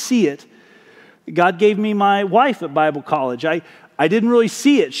really see it. God gave me my wife at Bible college. I didn't really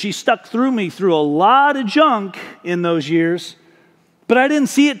see it. She stuck through me through a lot of junk in those years, but I didn't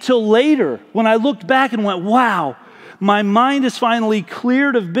see it till later when I looked back and went, wow, my mind is finally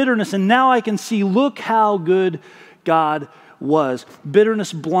cleared of bitterness, and now I can see, look how good God was.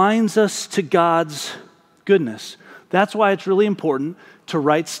 Bitterness blinds us to God's goodness. That's why it's really important to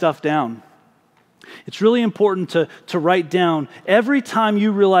write stuff down. It's really important to write down every time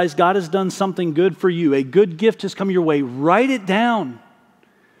you realize God has done something good for you, a good gift has come your way, write it down.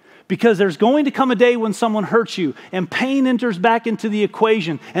 Because there's going to come a day when someone hurts you and pain enters back into the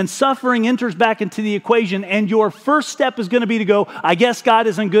equation and suffering enters back into the equation, and your first step is going to be to go, I guess God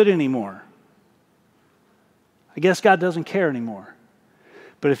isn't good anymore. I guess God doesn't care anymore.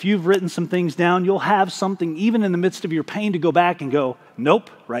 But if you've written some things down, you'll have something even in the midst of your pain to go back and go, nope,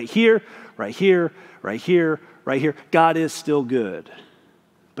 right here, right here, right here, right here. God is still good.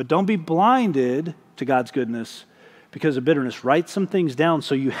 But don't be blinded to God's goodness because of bitterness. Write some things down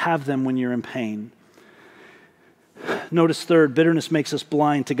so you have them when you're in pain. Notice third, bitterness makes us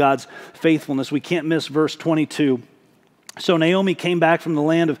blind to God's faithfulness. We can't miss verse 22. So Naomi came back from the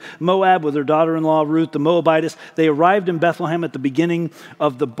land of Moab with her daughter-in-law Ruth the Moabitess. They arrived in Bethlehem at the beginning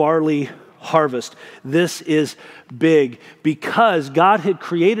of the barley harvest. This is big because God had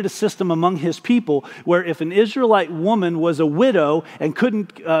created a system among his people where if an Israelite woman was a widow and couldn't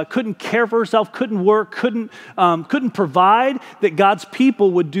care for herself, couldn't work, couldn't provide, that God's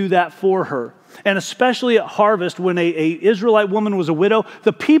people would do that for her. And especially at harvest, when a Israelite woman was a widow,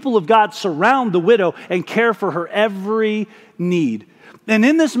 the people of God surround the widow and care for her every need. And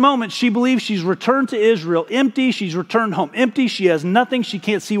in this moment, she believes she's returned to Israel empty. She's returned home empty. She has nothing. She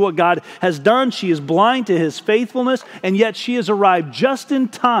can't see what God has done. She is blind to his faithfulness. And yet she has arrived just in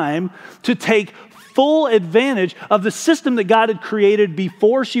time to take full advantage of the system that God had created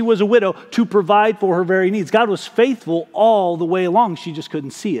before she was a widow to provide for her very needs. God was faithful all the way along. She just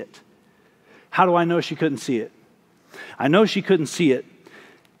couldn't see it. How do I know she couldn't see it? I know she couldn't see it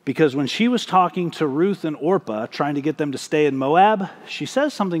because when she was talking to Ruth and Orpah, trying to get them to stay in Moab, she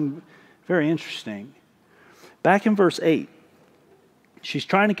says something very interesting. Back in verse 8, she's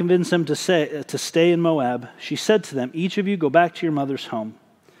trying to convince them to stay in Moab. She said to them, each of you go back to your mother's home.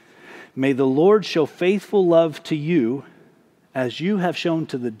 May the Lord show faithful love to you as you have shown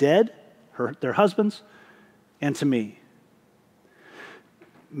to the dead, their husbands, and to me.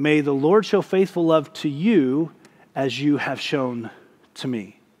 May the Lord show faithful love to you as you have shown to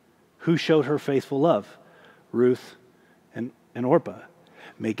me. Who showed her faithful love? Ruth and Orpah.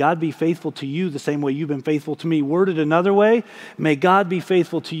 May God be faithful to you the same way you've been faithful to me. Worded another way, may God be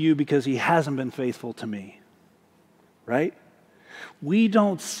faithful to you because he hasn't been faithful to me. Right? We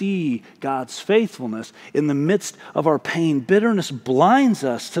don't see God's faithfulness in the midst of our pain. Bitterness blinds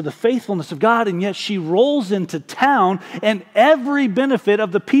us to the faithfulness of God, and yet she rolls into town, and every benefit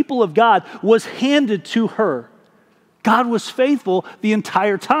of the people of God was handed to her. God was faithful the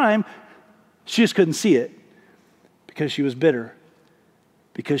entire time. She just couldn't see it because she was bitter,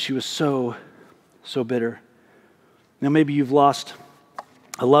 because she was so bitter. Now, maybe you've lost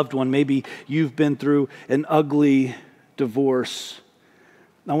a loved one. Maybe you've been through an ugly divorce.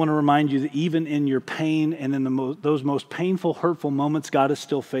 I want to remind you that even in your pain and in those most painful, hurtful moments, God is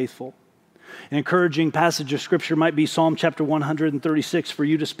still faithful. An encouraging passage of Scripture might be Psalm chapter 136 for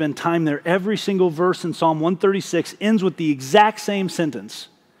you to spend time there. Every single verse in Psalm 136 ends with the exact same sentence.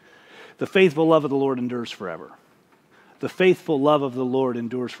 The faithful love of the Lord endures forever. The faithful love of the Lord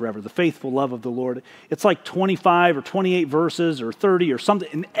endures forever. The faithful love of the Lord. It's like 25 or 28 verses or 30 or something,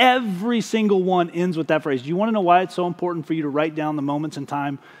 and every single one ends with that phrase. Do you want to know why it's so important for you to write down the moments in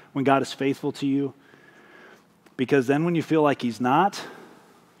time when God is faithful to you? Because then when you feel like he's not,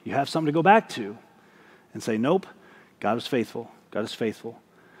 you have something to go back to and say, nope, God is faithful. God is faithful.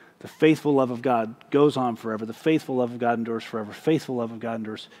 The faithful love of God goes on forever. The faithful love of God endures forever. Faithful love of God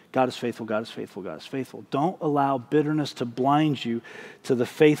endures. God is faithful. God is faithful. God is faithful. Don't allow bitterness to blind you to the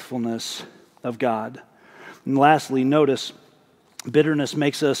faithfulness of God. And lastly, notice bitterness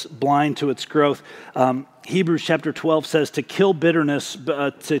makes us blind to its growth. Hebrews chapter 12 says to kill bitterness,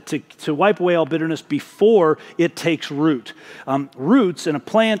 to wipe away all bitterness before it takes root. Roots in a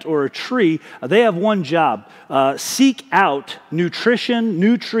plant or a tree, they have one job. Seek out nutrition,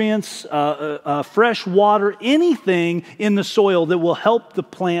 nutrients, fresh water, anything in the soil that will help the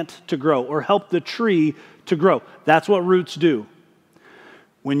plant to grow or help the tree to grow. That's what roots do.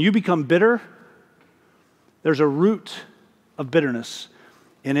 When you become bitter, there's a root of bitterness,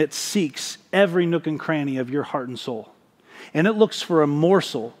 and it seeks every nook and cranny of your heart and soul. And it looks for a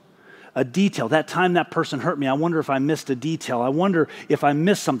morsel, a detail. That time that person hurt me, I wonder if I missed a detail. I wonder if I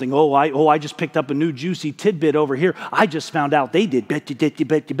missed something. I just picked up a new juicy tidbit over here. I just found out they did.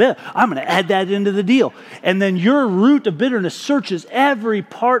 I'm going to add that into the deal. And then your root of bitterness searches every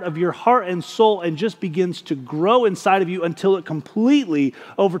part of your heart and soul and just begins to grow inside of you until it completely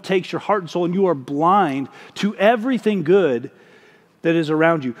overtakes your heart and soul, and you are blind to everything good that is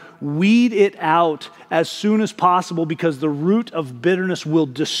around you. Weed it out as soon as possible because the root of bitterness will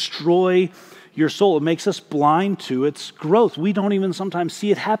destroy your soul. It makes us blind to its growth. We don't even sometimes see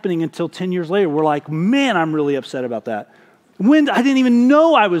it happening until 10 years later. We're like, man, I'm really upset about that. When I didn't even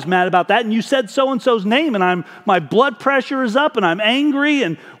know I was mad about that, and you said so-and-so's name, and my blood pressure is up, and I'm angry,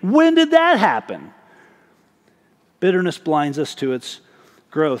 and when did that happen? Bitterness blinds us to its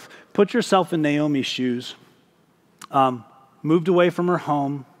growth. Put yourself in Naomi's shoes. Moved away from her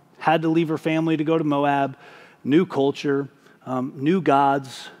home, had to leave her family to go to Moab, new culture, new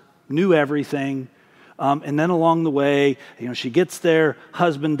gods, new everything. And then along the way, she gets there,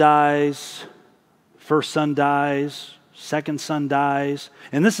 husband dies, first son dies, second son dies.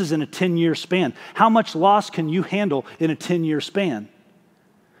 And this is in a 10-year span. How much loss can you handle in a 10-year span?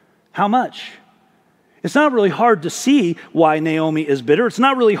 How much? It's not really hard to see why Naomi is bitter. It's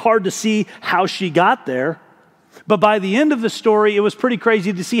not really hard to see how she got there. But by the end of the story, it was pretty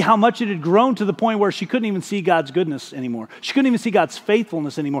crazy to see how much it had grown to the point where she couldn't even see God's goodness anymore. She couldn't even see God's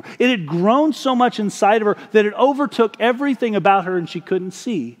faithfulness anymore. It had grown so much inside of her that it overtook everything about her and she couldn't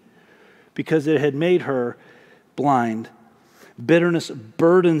see because it had made her blind. Bitterness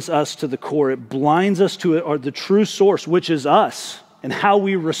burdens us to the core. It blinds us to the true source, which is us, and how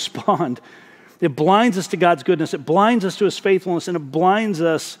we respond. It blinds us to God's goodness. It blinds us to his faithfulness, and it blinds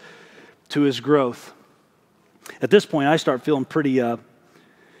us to his growth. At this point, I start feeling pretty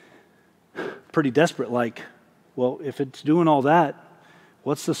desperate, like, well, if it's doing all that,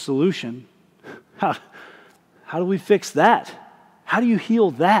 what's the solution? How do we fix that? How do you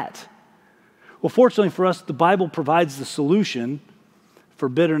heal that? Well, fortunately for us, the Bible provides the solution for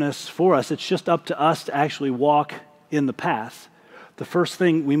bitterness for us. It's just up to us to actually walk in the path. The first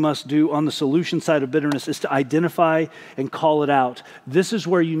thing we must do on the solution side of bitterness is to identify and call it out. This is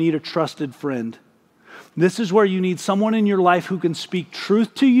where you need a trusted friend. This is where you need someone in your life who can speak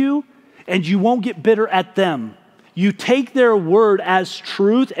truth to you, and you won't get bitter at them. You take their word as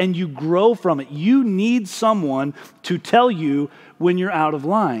truth and you grow from it. You need someone to tell you when you're out of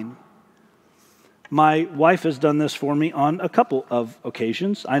line. My wife has done this for me on a couple of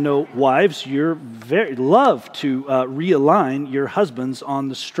occasions. I know wives, you love to realign your husbands on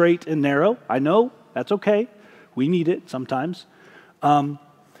the straight and narrow. I know, that's okay. We need it sometimes. I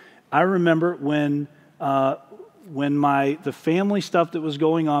remember when the family stuff that was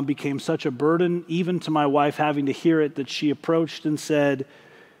going on became such a burden, even to my wife having to hear it, that she approached and said,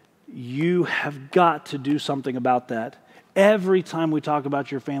 "You have got to do something about that. Every time we talk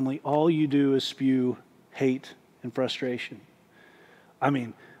about your family, all you do is spew hate and frustration." I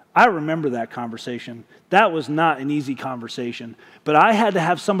mean, I remember that conversation. That was not an easy conversation, but I had to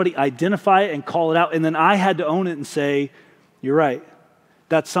have somebody identify it and call it out, and then I had to own it and say, "You're right.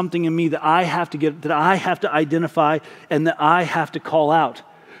 That's something in me that I have to identify and that I have to call out."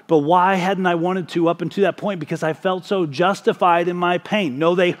 But why hadn't I wanted to up until that point? Because I felt so justified in my pain.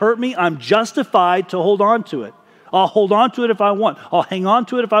 No, they hurt me. I'm justified to hold on to it. I'll hold on to it if I want. I'll hang on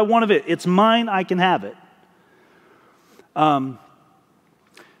to it if I want of it. It's mine. I can have it.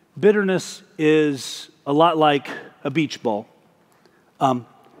 Bitterness is a lot like a beach ball. How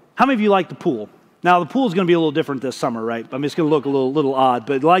many of you like the pool? Now, the pool is going to be a little different this summer, right? I mean, it's going to look a little odd,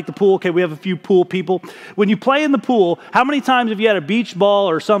 but like the pool, okay, we have a few pool people. When you play in the pool, how many times have you had a beach ball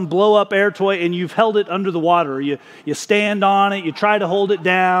or some blow-up air toy and you've held it under the water? You stand on it, you try to hold it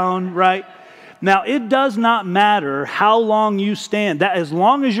down, right? Now, it does not matter how long you stand. That, as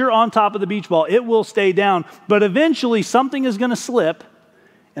long as you're on top of the beach ball, it will stay down. But eventually, something is going to slip,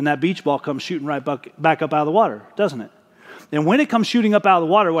 and that beach ball comes shooting right back up out of the water, doesn't it? And when it comes shooting up out of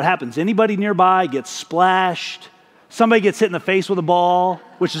the water, what happens? Anybody nearby gets splashed. Somebody gets hit in the face with a ball,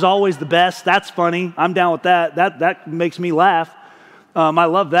 which is always the best. That's funny. I'm down with that. That makes me laugh. I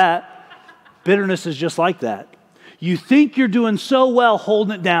love that. Bitterness is just like that. You think you're doing so well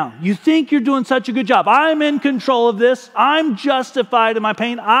holding it down. You think you're doing such a good job. I'm in control of this. I'm justified in my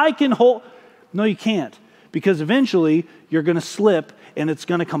pain. I can hold. No, you can't. Because eventually you're going to slip and it's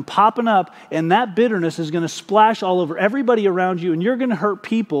going to come popping up, and that bitterness is going to splash all over everybody around you, and you're going to hurt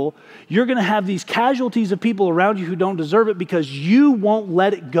people. You're going to have these casualties of people around you who don't deserve it because you won't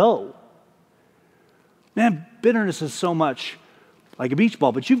let it go. Man, bitterness is so much like a beach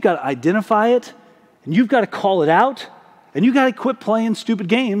ball, but you've got to identify it, and you've got to call it out, and you've got to quit playing stupid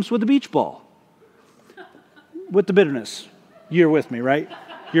games with the beach ball. With the bitterness. You're with me, right?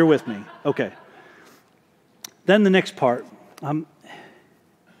 You're with me. Okay. Then the next part.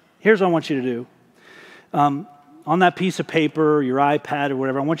 Here's what I want you to do. On that piece of paper, your iPad or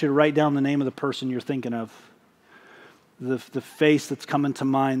whatever, I want you to write down the name of the person you're thinking of. The face that's coming to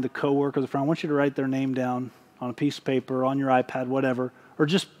mind, the coworker, the friend. I want you to write their name down on a piece of paper, on your iPad, whatever. Or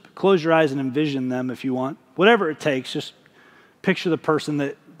just close your eyes and envision them if you want. Whatever it takes, just picture the person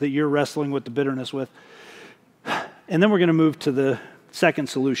that you're wrestling with the bitterness with. And then we're going to move to the second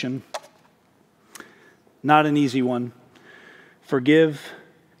solution. Not an easy one. Forgive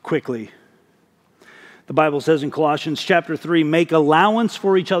quickly. The Bible says in Colossians chapter 3, make allowance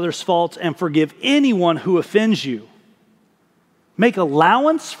for each other's faults and forgive anyone who offends you. Make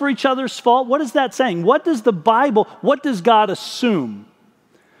allowance for each other's fault? What is that saying? What does God assume?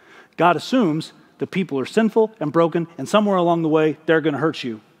 God assumes that people are sinful and broken, and somewhere along the way, they're going to hurt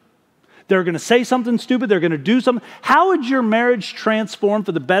you. They're going to say something stupid. They're going to do something. How would your marriage transform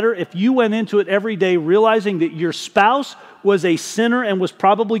for the better if you went into it every day realizing that your spouse was a sinner and was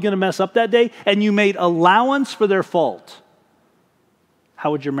probably going to mess up that day, and you made allowance for their fault?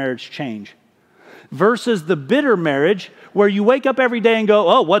 How would your marriage change? Versus the bitter marriage where you wake up every day and go,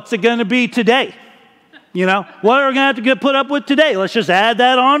 oh, what's it going to be today? You know, what are we going to have to put up with today? Let's just add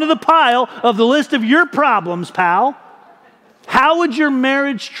that onto the pile of the list of your problems, pal. How would your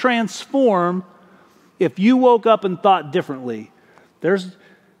marriage transform if you woke up and thought differently? There's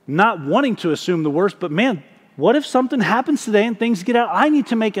not wanting to assume the worst, but man, what if something happens today and things get out? I need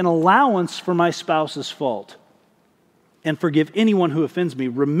to make an allowance for my spouse's fault. and forgive anyone who offends me.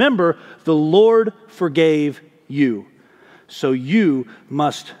 Remember, the Lord forgave you, so you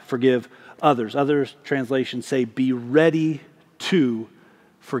must forgive others. Other translations say, be ready to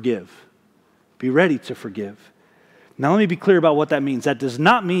forgive. Be ready to forgive. Now let me be clear about what that means. That does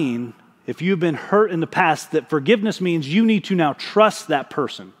not mean, if you've been hurt in the past, that forgiveness means you need to now trust that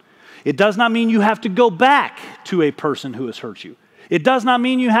person. It does not mean you have to go back to a person who has hurt you. It does not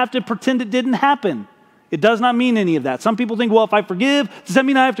mean you have to pretend it didn't happen. It does not mean any of that. Some people think, well, if I forgive, does that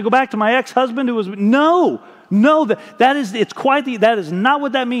mean I have to go back to my ex-husband who was... No, that is not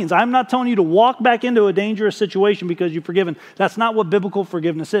what that means. I'm not telling you to walk back into a dangerous situation because you've forgiven. That's not what biblical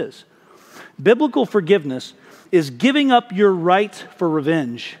forgiveness is. Biblical forgiveness is giving up your right for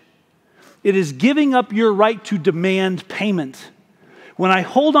revenge. It is giving up your right to demand payment. When I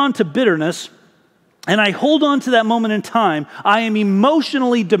hold on to bitterness and I hold on to that moment in time, I am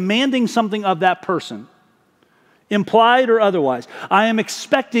emotionally demanding something of that person, implied or otherwise. I am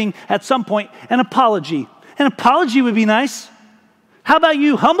expecting at some point an apology. An apology would be nice. How about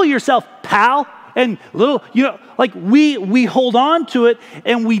you humble yourself, pal? And we hold on to it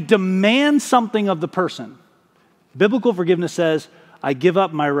and we demand something of the person. Biblical forgiveness says, I give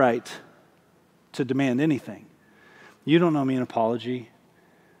up my right to demand anything. You don't owe me an apology.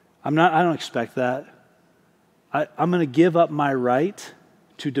 I don't expect that. I'm going to give up my right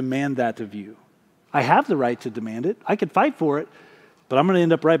to demand that of you. I have the right to demand it. I could fight for it, but I'm going to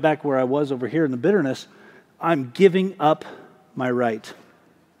end up right back where I was over here in the bitterness. I'm giving up my right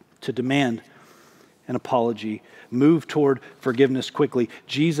to demand an apology. Move toward forgiveness quickly.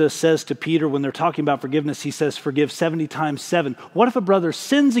 Jesus says to Peter when they're talking about forgiveness, he says, forgive 70 times 7. What if a brother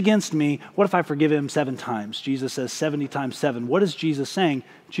sins against me? What if I forgive him 7 times? Jesus says 70 times 7. What is Jesus saying?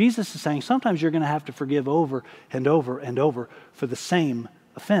 Jesus is saying sometimes you're going to have to forgive over and over and over for the same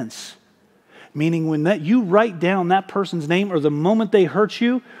offense. Meaning when you write down that person's name or the moment they hurt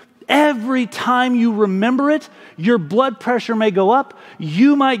you, every time you remember it, your blood pressure may go up.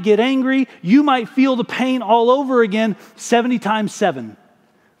 You might get angry. You might feel the pain all over again. 70 times 7.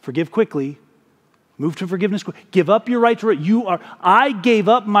 Forgive quickly. Move to forgiveness quickly. Give up your right to it. I gave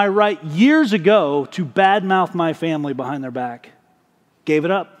up my right years ago to badmouth my family behind their back. Gave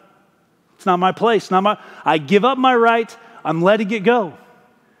it up. It's not my place. I give up my right. I'm letting it go.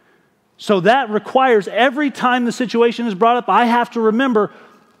 So that requires every time the situation is brought up, I have to remember,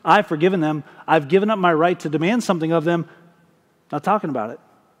 I've forgiven them. I've given up my right to demand something of them. Not talking about it.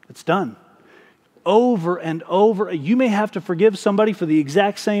 It's done. Over and over. You may have to forgive somebody for the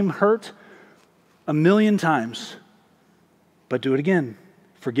exact same hurt 1,000,000 times. But do it again.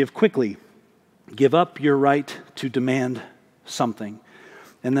 Forgive quickly. Give up your right to demand something.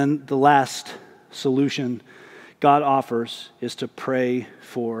 And then the last solution God offers is to pray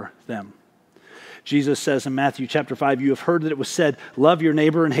for them. Jesus says in Matthew chapter 5, you have heard that it was said, love your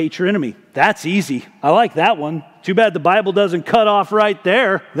neighbor and hate your enemy. That's easy. I like that one. Too bad the Bible doesn't cut off right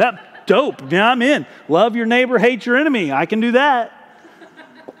there. That dope. Yeah, I'm in. Love your neighbor, hate your enemy. I can do that.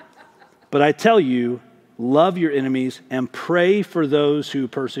 But I tell you, love your enemies and pray for those who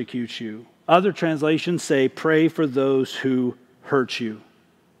persecute you. Other translations say, pray for those who hurt you.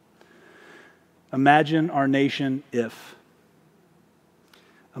 Imagine our nation if.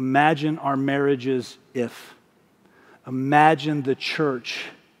 Imagine our marriages if. Imagine the church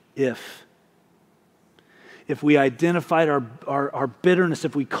if. If we identified our bitterness,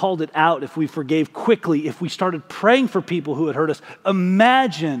 if we called it out, if we forgave quickly, if we started praying for people who had hurt us.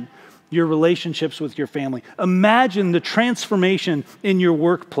 Imagine your relationships with your family. Imagine the transformation in your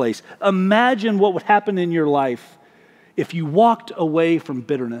workplace. Imagine what would happen in your life if you walked away from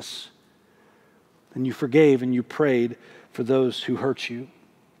bitterness and you forgave and you prayed for those who hurt you.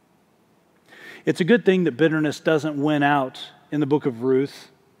 It's a good thing that bitterness doesn't win out in the book of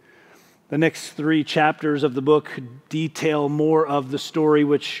Ruth. The next 3 chapters of the book detail more of the story,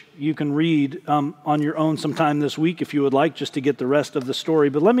 which you can read on your own sometime this week if you would like, just to get the rest of the story.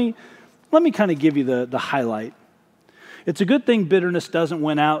 But let me kind of give you the highlight. It's a good thing bitterness doesn't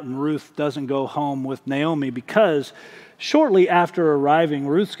win out and Ruth doesn't go home with Naomi, because shortly after arriving,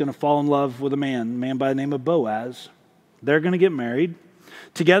 Ruth's going to fall in love with a man by the name of Boaz. They're going to get married.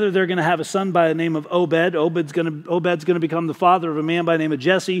 Together, they're going to have a son by the name of Obed. Obed's going to become the father of a man by the name of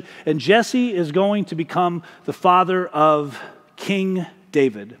Jesse. And Jesse is going to become the father of King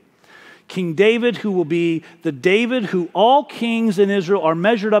David. King David, who will be the David who all kings in Israel are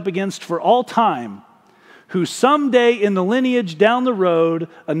measured up against for all time, who someday in the lineage down the road,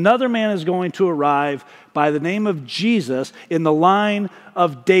 another man is going to arrive by the name of Jesus in the line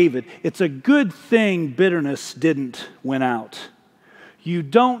of David. It's a good thing bitterness didn't win out. You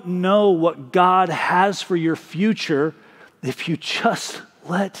don't know what God has for your future if you just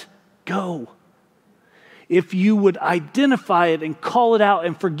let go. If you would identify it and call it out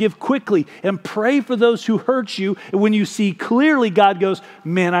and forgive quickly and pray for those who hurt you, and when you see clearly, God goes,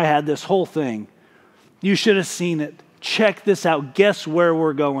 man, I had this whole thing. You should have seen it. Check this out. Guess where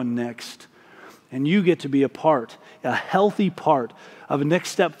we're going next? And you get to be a healthy part of a next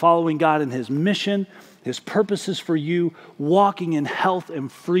step following God and His mission, His purposes for you, walking in health and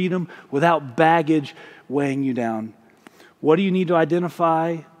freedom without baggage weighing you down. What do you need to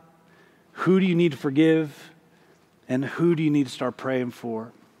identify? Who do you need to forgive? And who do you need to start praying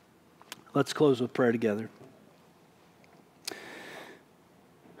for? Let's close with prayer together.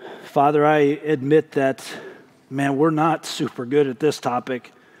 Father, I admit that, man, we're not super good at this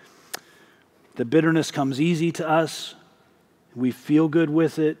topic. The bitterness comes easy to us. We feel good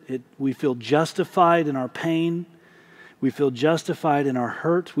with it. We feel justified in our pain. We feel justified in our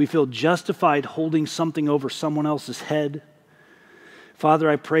hurt. We feel justified holding something over someone else's head. Father,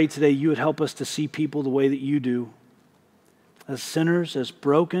 I pray today you would help us to see people the way that you do, as sinners, as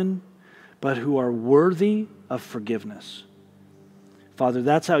broken, but who are worthy of forgiveness. Father,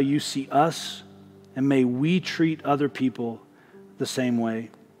 that's how you see us, and may we treat other people the same way.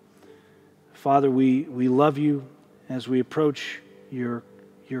 Father, we love you as we approach your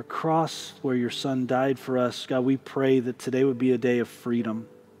cross where your Son died for us. God, we pray that today would be a day of freedom,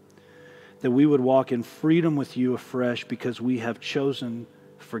 that we would walk in freedom with you afresh because we have chosen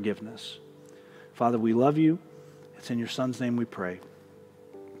forgiveness. Father, we love you. It's in your Son's name we pray.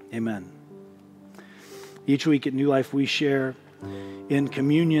 Amen. Each week at New Life, we share in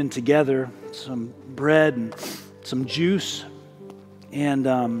communion together some bread and some juice.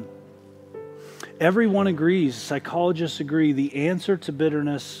 And everyone agrees, psychologists agree, the answer to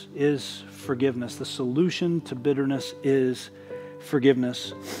bitterness is forgiveness. The solution to bitterness is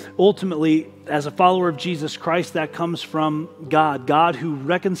forgiveness. Ultimately, as a follower of Jesus Christ, that comes from God. God who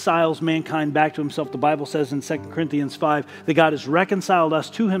reconciles mankind back to himself. The Bible says in 2 Corinthians 5 that God has reconciled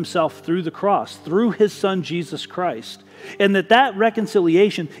us to himself through the cross, through his Son Jesus Christ. And that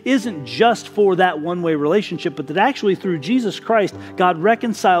reconciliation isn't just for that one-way relationship, but that actually through Jesus Christ, God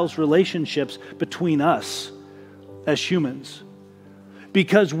reconciles relationships between us as humans.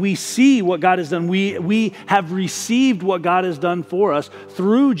 Because we see what God has done. We have received what God has done for us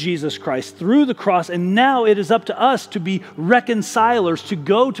through Jesus Christ, through the cross, and now it is up to us to be reconcilers,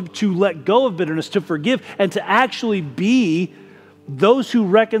 to let go of bitterness, to forgive, and to actually be those who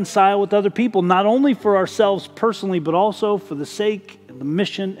reconcile with other people, not only for ourselves personally, but also for the sake and the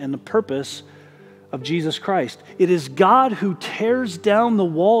mission and the purpose of Jesus Christ. It is God who tears down the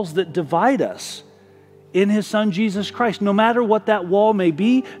walls that divide us in his Son, Jesus Christ. No matter what that wall may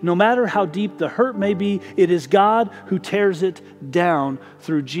be, no matter how deep the hurt may be, it is God who tears it down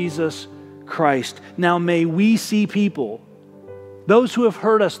through Jesus Christ. Now may we see people, those who have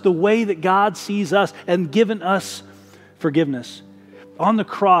hurt us, the way that God sees us and given us forgiveness. On the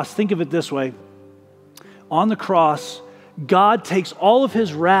cross, think of it this way. On the cross, God takes all of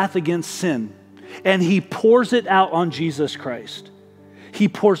his wrath against sin and he pours it out on Jesus Christ. He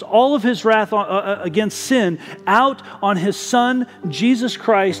pours all of his wrath against sin out on his Son, Jesus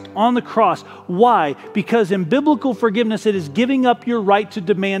Christ, on the cross. Why? Because in biblical forgiveness, it is giving up your right to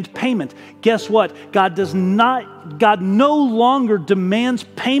demand payment. Guess what? God no longer demands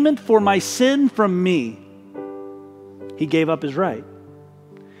payment for my sin from me. He gave up his right.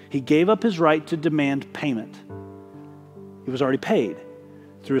 He gave up his right to demand payment. It was already paid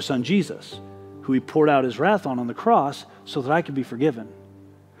through his Son, Jesus, who he poured out his wrath on the cross so that I could be forgiven.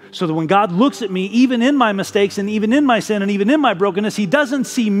 So that when God looks at me, even in my mistakes and even in my sin and even in my brokenness, he doesn't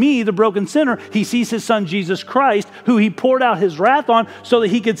see me, the broken sinner. He sees his Son, Jesus Christ, who he poured out his wrath on so that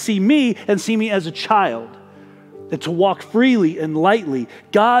he could see me and see me as a child. And to walk freely and lightly.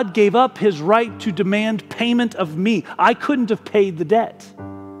 God gave up his right to demand payment of me. I couldn't have paid the debt.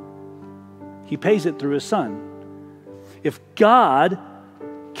 He pays it through his Son. If God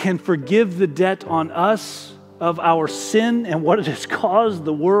can forgive the debt on us of our sin and what it has caused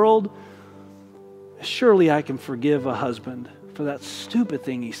the world, surely I can forgive a husband for that stupid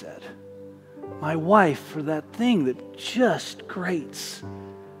thing he said. My wife for that thing that just grates.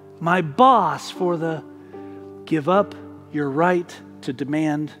 My boss for the give up your right to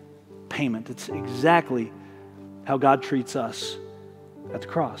demand payment. It's exactly how God treats us at the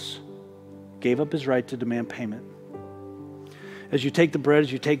cross. Gave up his right to demand payment. As you take the bread,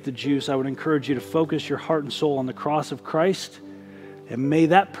 as you take the juice, I would encourage you to focus your heart and soul on the cross of Christ. And may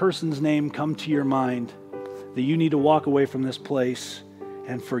that person's name come to your mind that you need to walk away from this place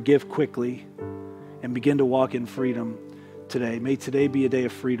and forgive quickly and begin to walk in freedom today. May today be a day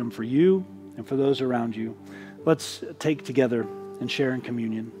of freedom for you and for those around you. Let's take together and share in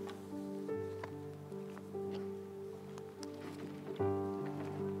communion.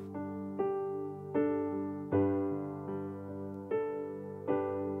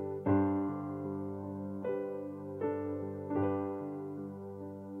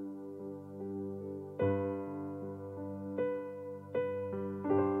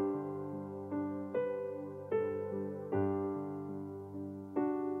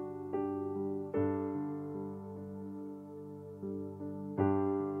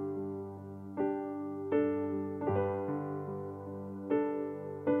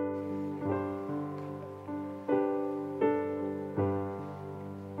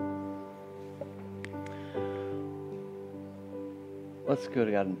 Let's go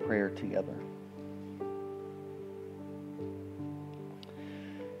to God in prayer together.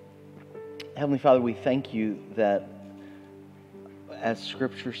 Heavenly Father, we thank you that, as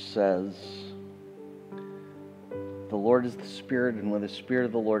Scripture says, the Lord is the Spirit, and where the Spirit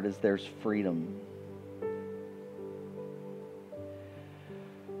of the Lord is, there's freedom.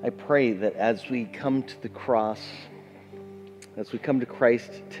 I pray that as we come to the cross, as we come to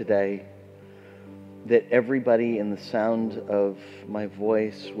Christ today, that everybody in the sound of my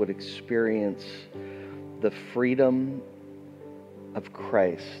voice would experience the freedom of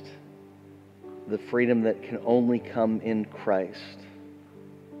Christ, the freedom that can only come in Christ.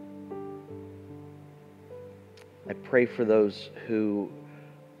 I pray for those who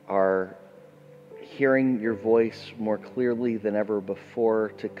are hearing your voice more clearly than ever before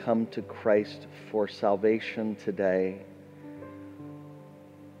to come to Christ for salvation today,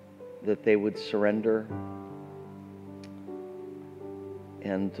 that they would surrender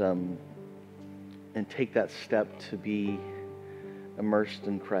and take that step to be immersed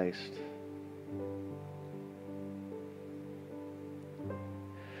in Christ.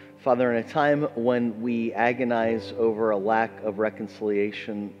 Father, in a time when we agonize over a lack of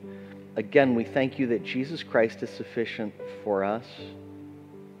reconciliation, again, we thank you that Jesus Christ is sufficient for us.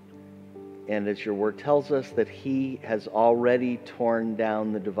 And as your word tells us, that he has already torn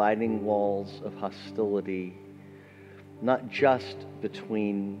down the dividing walls of hostility, not just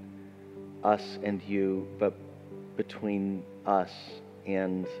between us and you, but between us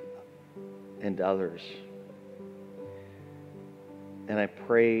and others. And I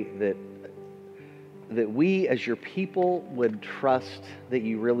pray that we as your people would trust that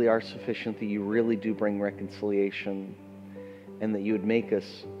you really are sufficient, that you really do bring reconciliation, and that you would make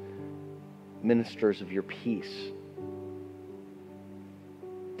us ministers of your peace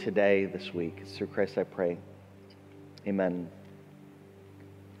today, this week. It's through Christ I pray. Amen.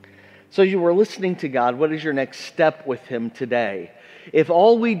 So you were listening to God. What is your next step with him today? If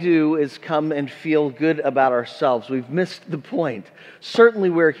all we do is come and feel good about ourselves, we've missed the point.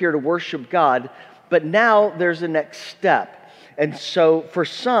 Certainly we're here to worship God, but now there's a next step. And so for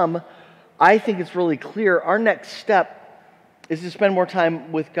some, I think it's really clear our next step is to spend more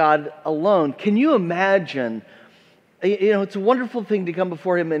time with God alone. Can you imagine? It's a wonderful thing to come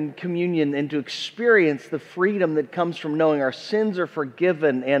before him in communion and to experience the freedom that comes from knowing our sins are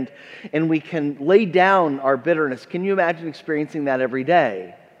forgiven and we can lay down our bitterness. Can you imagine experiencing that every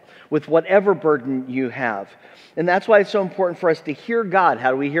day with whatever burden you have? And that's why it's so important for us to hear God.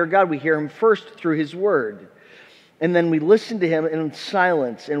 How do we hear God? We hear him first through his word. And then we listen to him in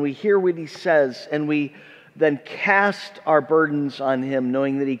silence and we hear what he says, and we then cast our burdens on him,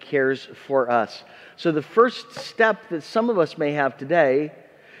 knowing that he cares for us. So the first step that some of us may have today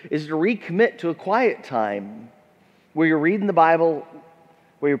is to recommit to a quiet time where you're reading the Bible,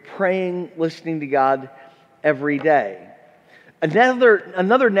 where you're praying, listening to God every day.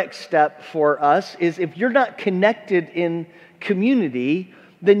 Another next step for us is, if you're not connected in community,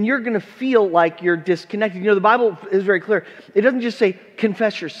 then you're going to feel like you're disconnected. The Bible is very clear. It doesn't just say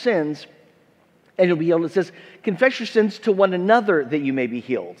confess your sins and you'll be healed. It says confess your sins to one another that you may be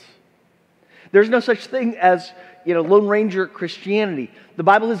healed. There's no such thing as, Lone Ranger Christianity. The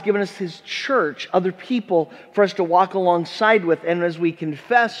Bible has given us his church, other people for us to walk alongside with. And as we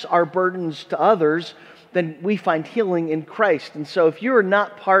confess our burdens to others, then we find healing in Christ. And so if you're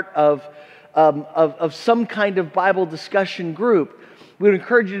not part of some kind of Bible discussion group, we would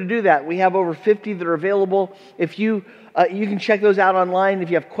encourage you to do that. We have over 50 that are available. If you can check those out online. If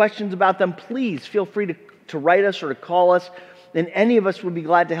you have questions about them, please feel free to write us or to call us. And any of us would be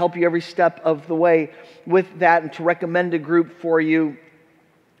glad to help you every step of the way with that and to recommend a group for you,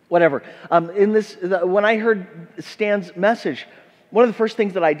 whatever. When I heard Stan's message, one of the first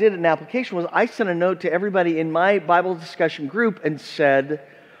things that I did in an application was I sent a note to everybody in my Bible discussion group and said,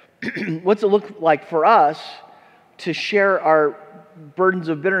 what's it look like for us to share our burdens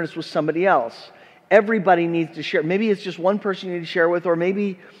of bitterness with somebody else? everybody needs to share. Maybe it's just one person you need to share with, or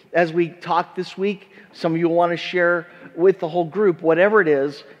maybe as we talk this week, some of you want to share with the whole group. Whatever it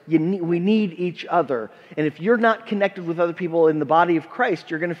is, we need each other. And if you're not connected with other people in the body of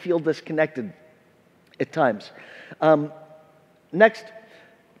Christ, you're going to feel disconnected at times. Next,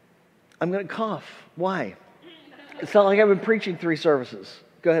 I'm going to cough. Why? It's not like I've been preaching 3 services.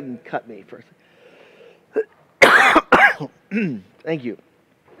 Go ahead and cut me first. Thank you.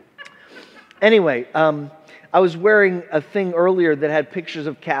 Anyway, I was wearing a thing earlier that had pictures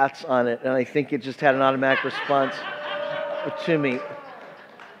of cats on it, and I think it just had an automatic response to me.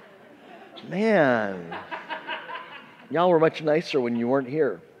 Man, y'all were much nicer when you weren't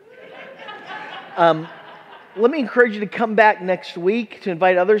here. Let me encourage you to come back next week, to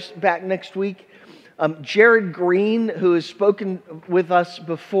invite others back next week. Jared Green, who has spoken with us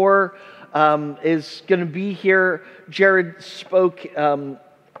before, is going to be here. Jared spoke,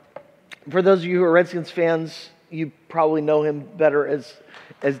 for those of you who are Redskins fans, you probably know him better as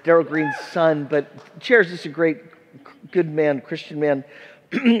Darryl Green's son, but Jared's just a great, good man, Christian man.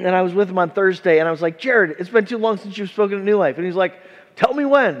 And I was with him on Thursday, and I was like, Jared, it's been too long since you've spoken at New Life. And he's like, tell me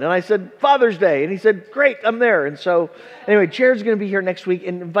when. And I said, Father's Day. And he said, great, I'm there. And so, anyway, Jared's going to be here next week.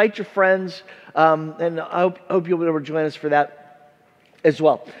 And invite your friends, and I hope you'll be able to join us for that as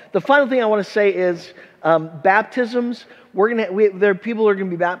well. The final thing I want to say is baptisms. There are people who are going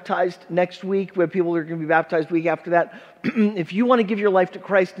to be baptized next week. We have people who are going to be baptized the week after that. If you want to give your life to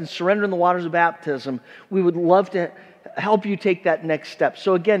Christ and surrender in the waters of baptism, we would love to help you take that next step.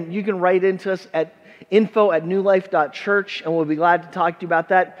 So again, you can write into us at info@newlife.church, and we'll be glad to talk to you about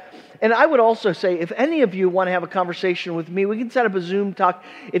that. And I would also say, if any of you want to have a conversation with me, we can set up a Zoom talk.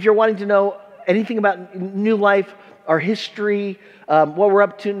 If you're wanting to know anything about New Life, our history, what we're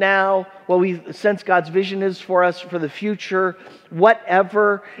up to now, what we sense God's vision is for us for the future,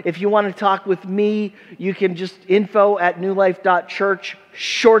 whatever. If you want to talk with me, you can just info@newlife.church,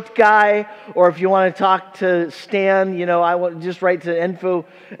 short guy. Or if you want to talk to Stan, I want just write to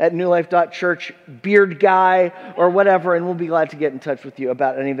info@newlife.church, beard guy, or whatever, and we'll be glad to get in touch with you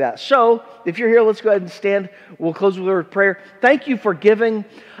about any of that. So, if you're here, let's go ahead and stand. We'll close with a word of prayer. Thank you for giving.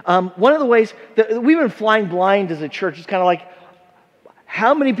 One of the ways that we've been flying blind as a church is kind of like,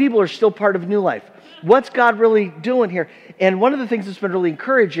 how many people are still part of New Life? What's God really doing here? And one of the things that's been really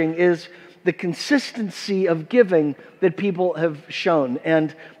encouraging is the consistency of giving that people have shown.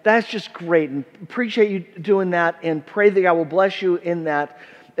 And that's just great. And appreciate you doing that, and pray that God will bless you in that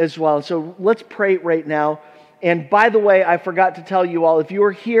as well. And so let's pray right now. And by the way, I forgot to tell you all, if you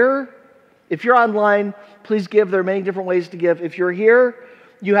are here, if you're online, please give. There are many different ways to give. If you're here,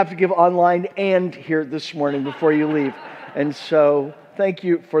 you have to give online and here this morning before you leave. And so thank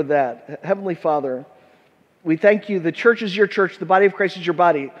you for that. Heavenly Father, we thank you. The church is your church. The body of Christ is your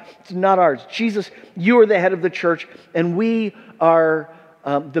body. It's not ours. Jesus, you are the head of the church, and we are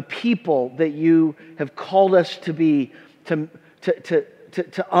the people that you have called us to be, to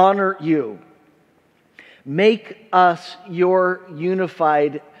honor you. Make us your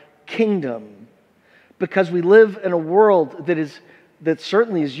unified kingdom, because we live in a world that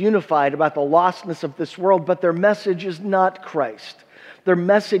certainly is unified about the lostness of this world, but their message is not Christ. Their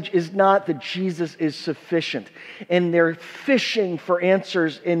message is not that Jesus is sufficient. And they're fishing for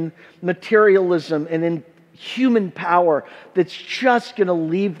answers in materialism and in human power that's just going to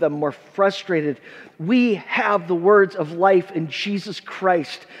leave them more frustrated. We have the words of life in Jesus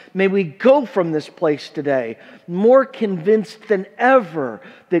Christ. May we go from this place today more convinced than ever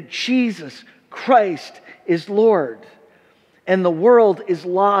that Jesus Christ is Lord, and the world is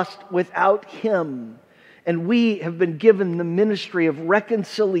lost without Him. And we have been given the ministry of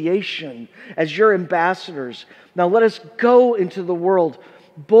reconciliation as your ambassadors. Now let us go into the world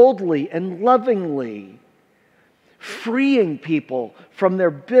boldly and lovingly, freeing people from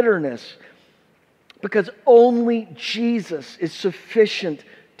their bitterness, because only Jesus is sufficient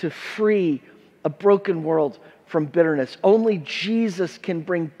to free a broken world from bitterness. Only Jesus can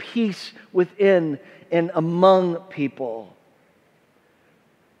bring peace within and among people.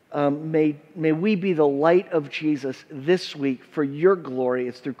 May we be the light of Jesus this week for your glory.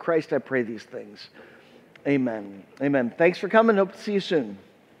 It's through Christ I pray these things. Amen. Amen. Thanks for coming. Hope to see you soon.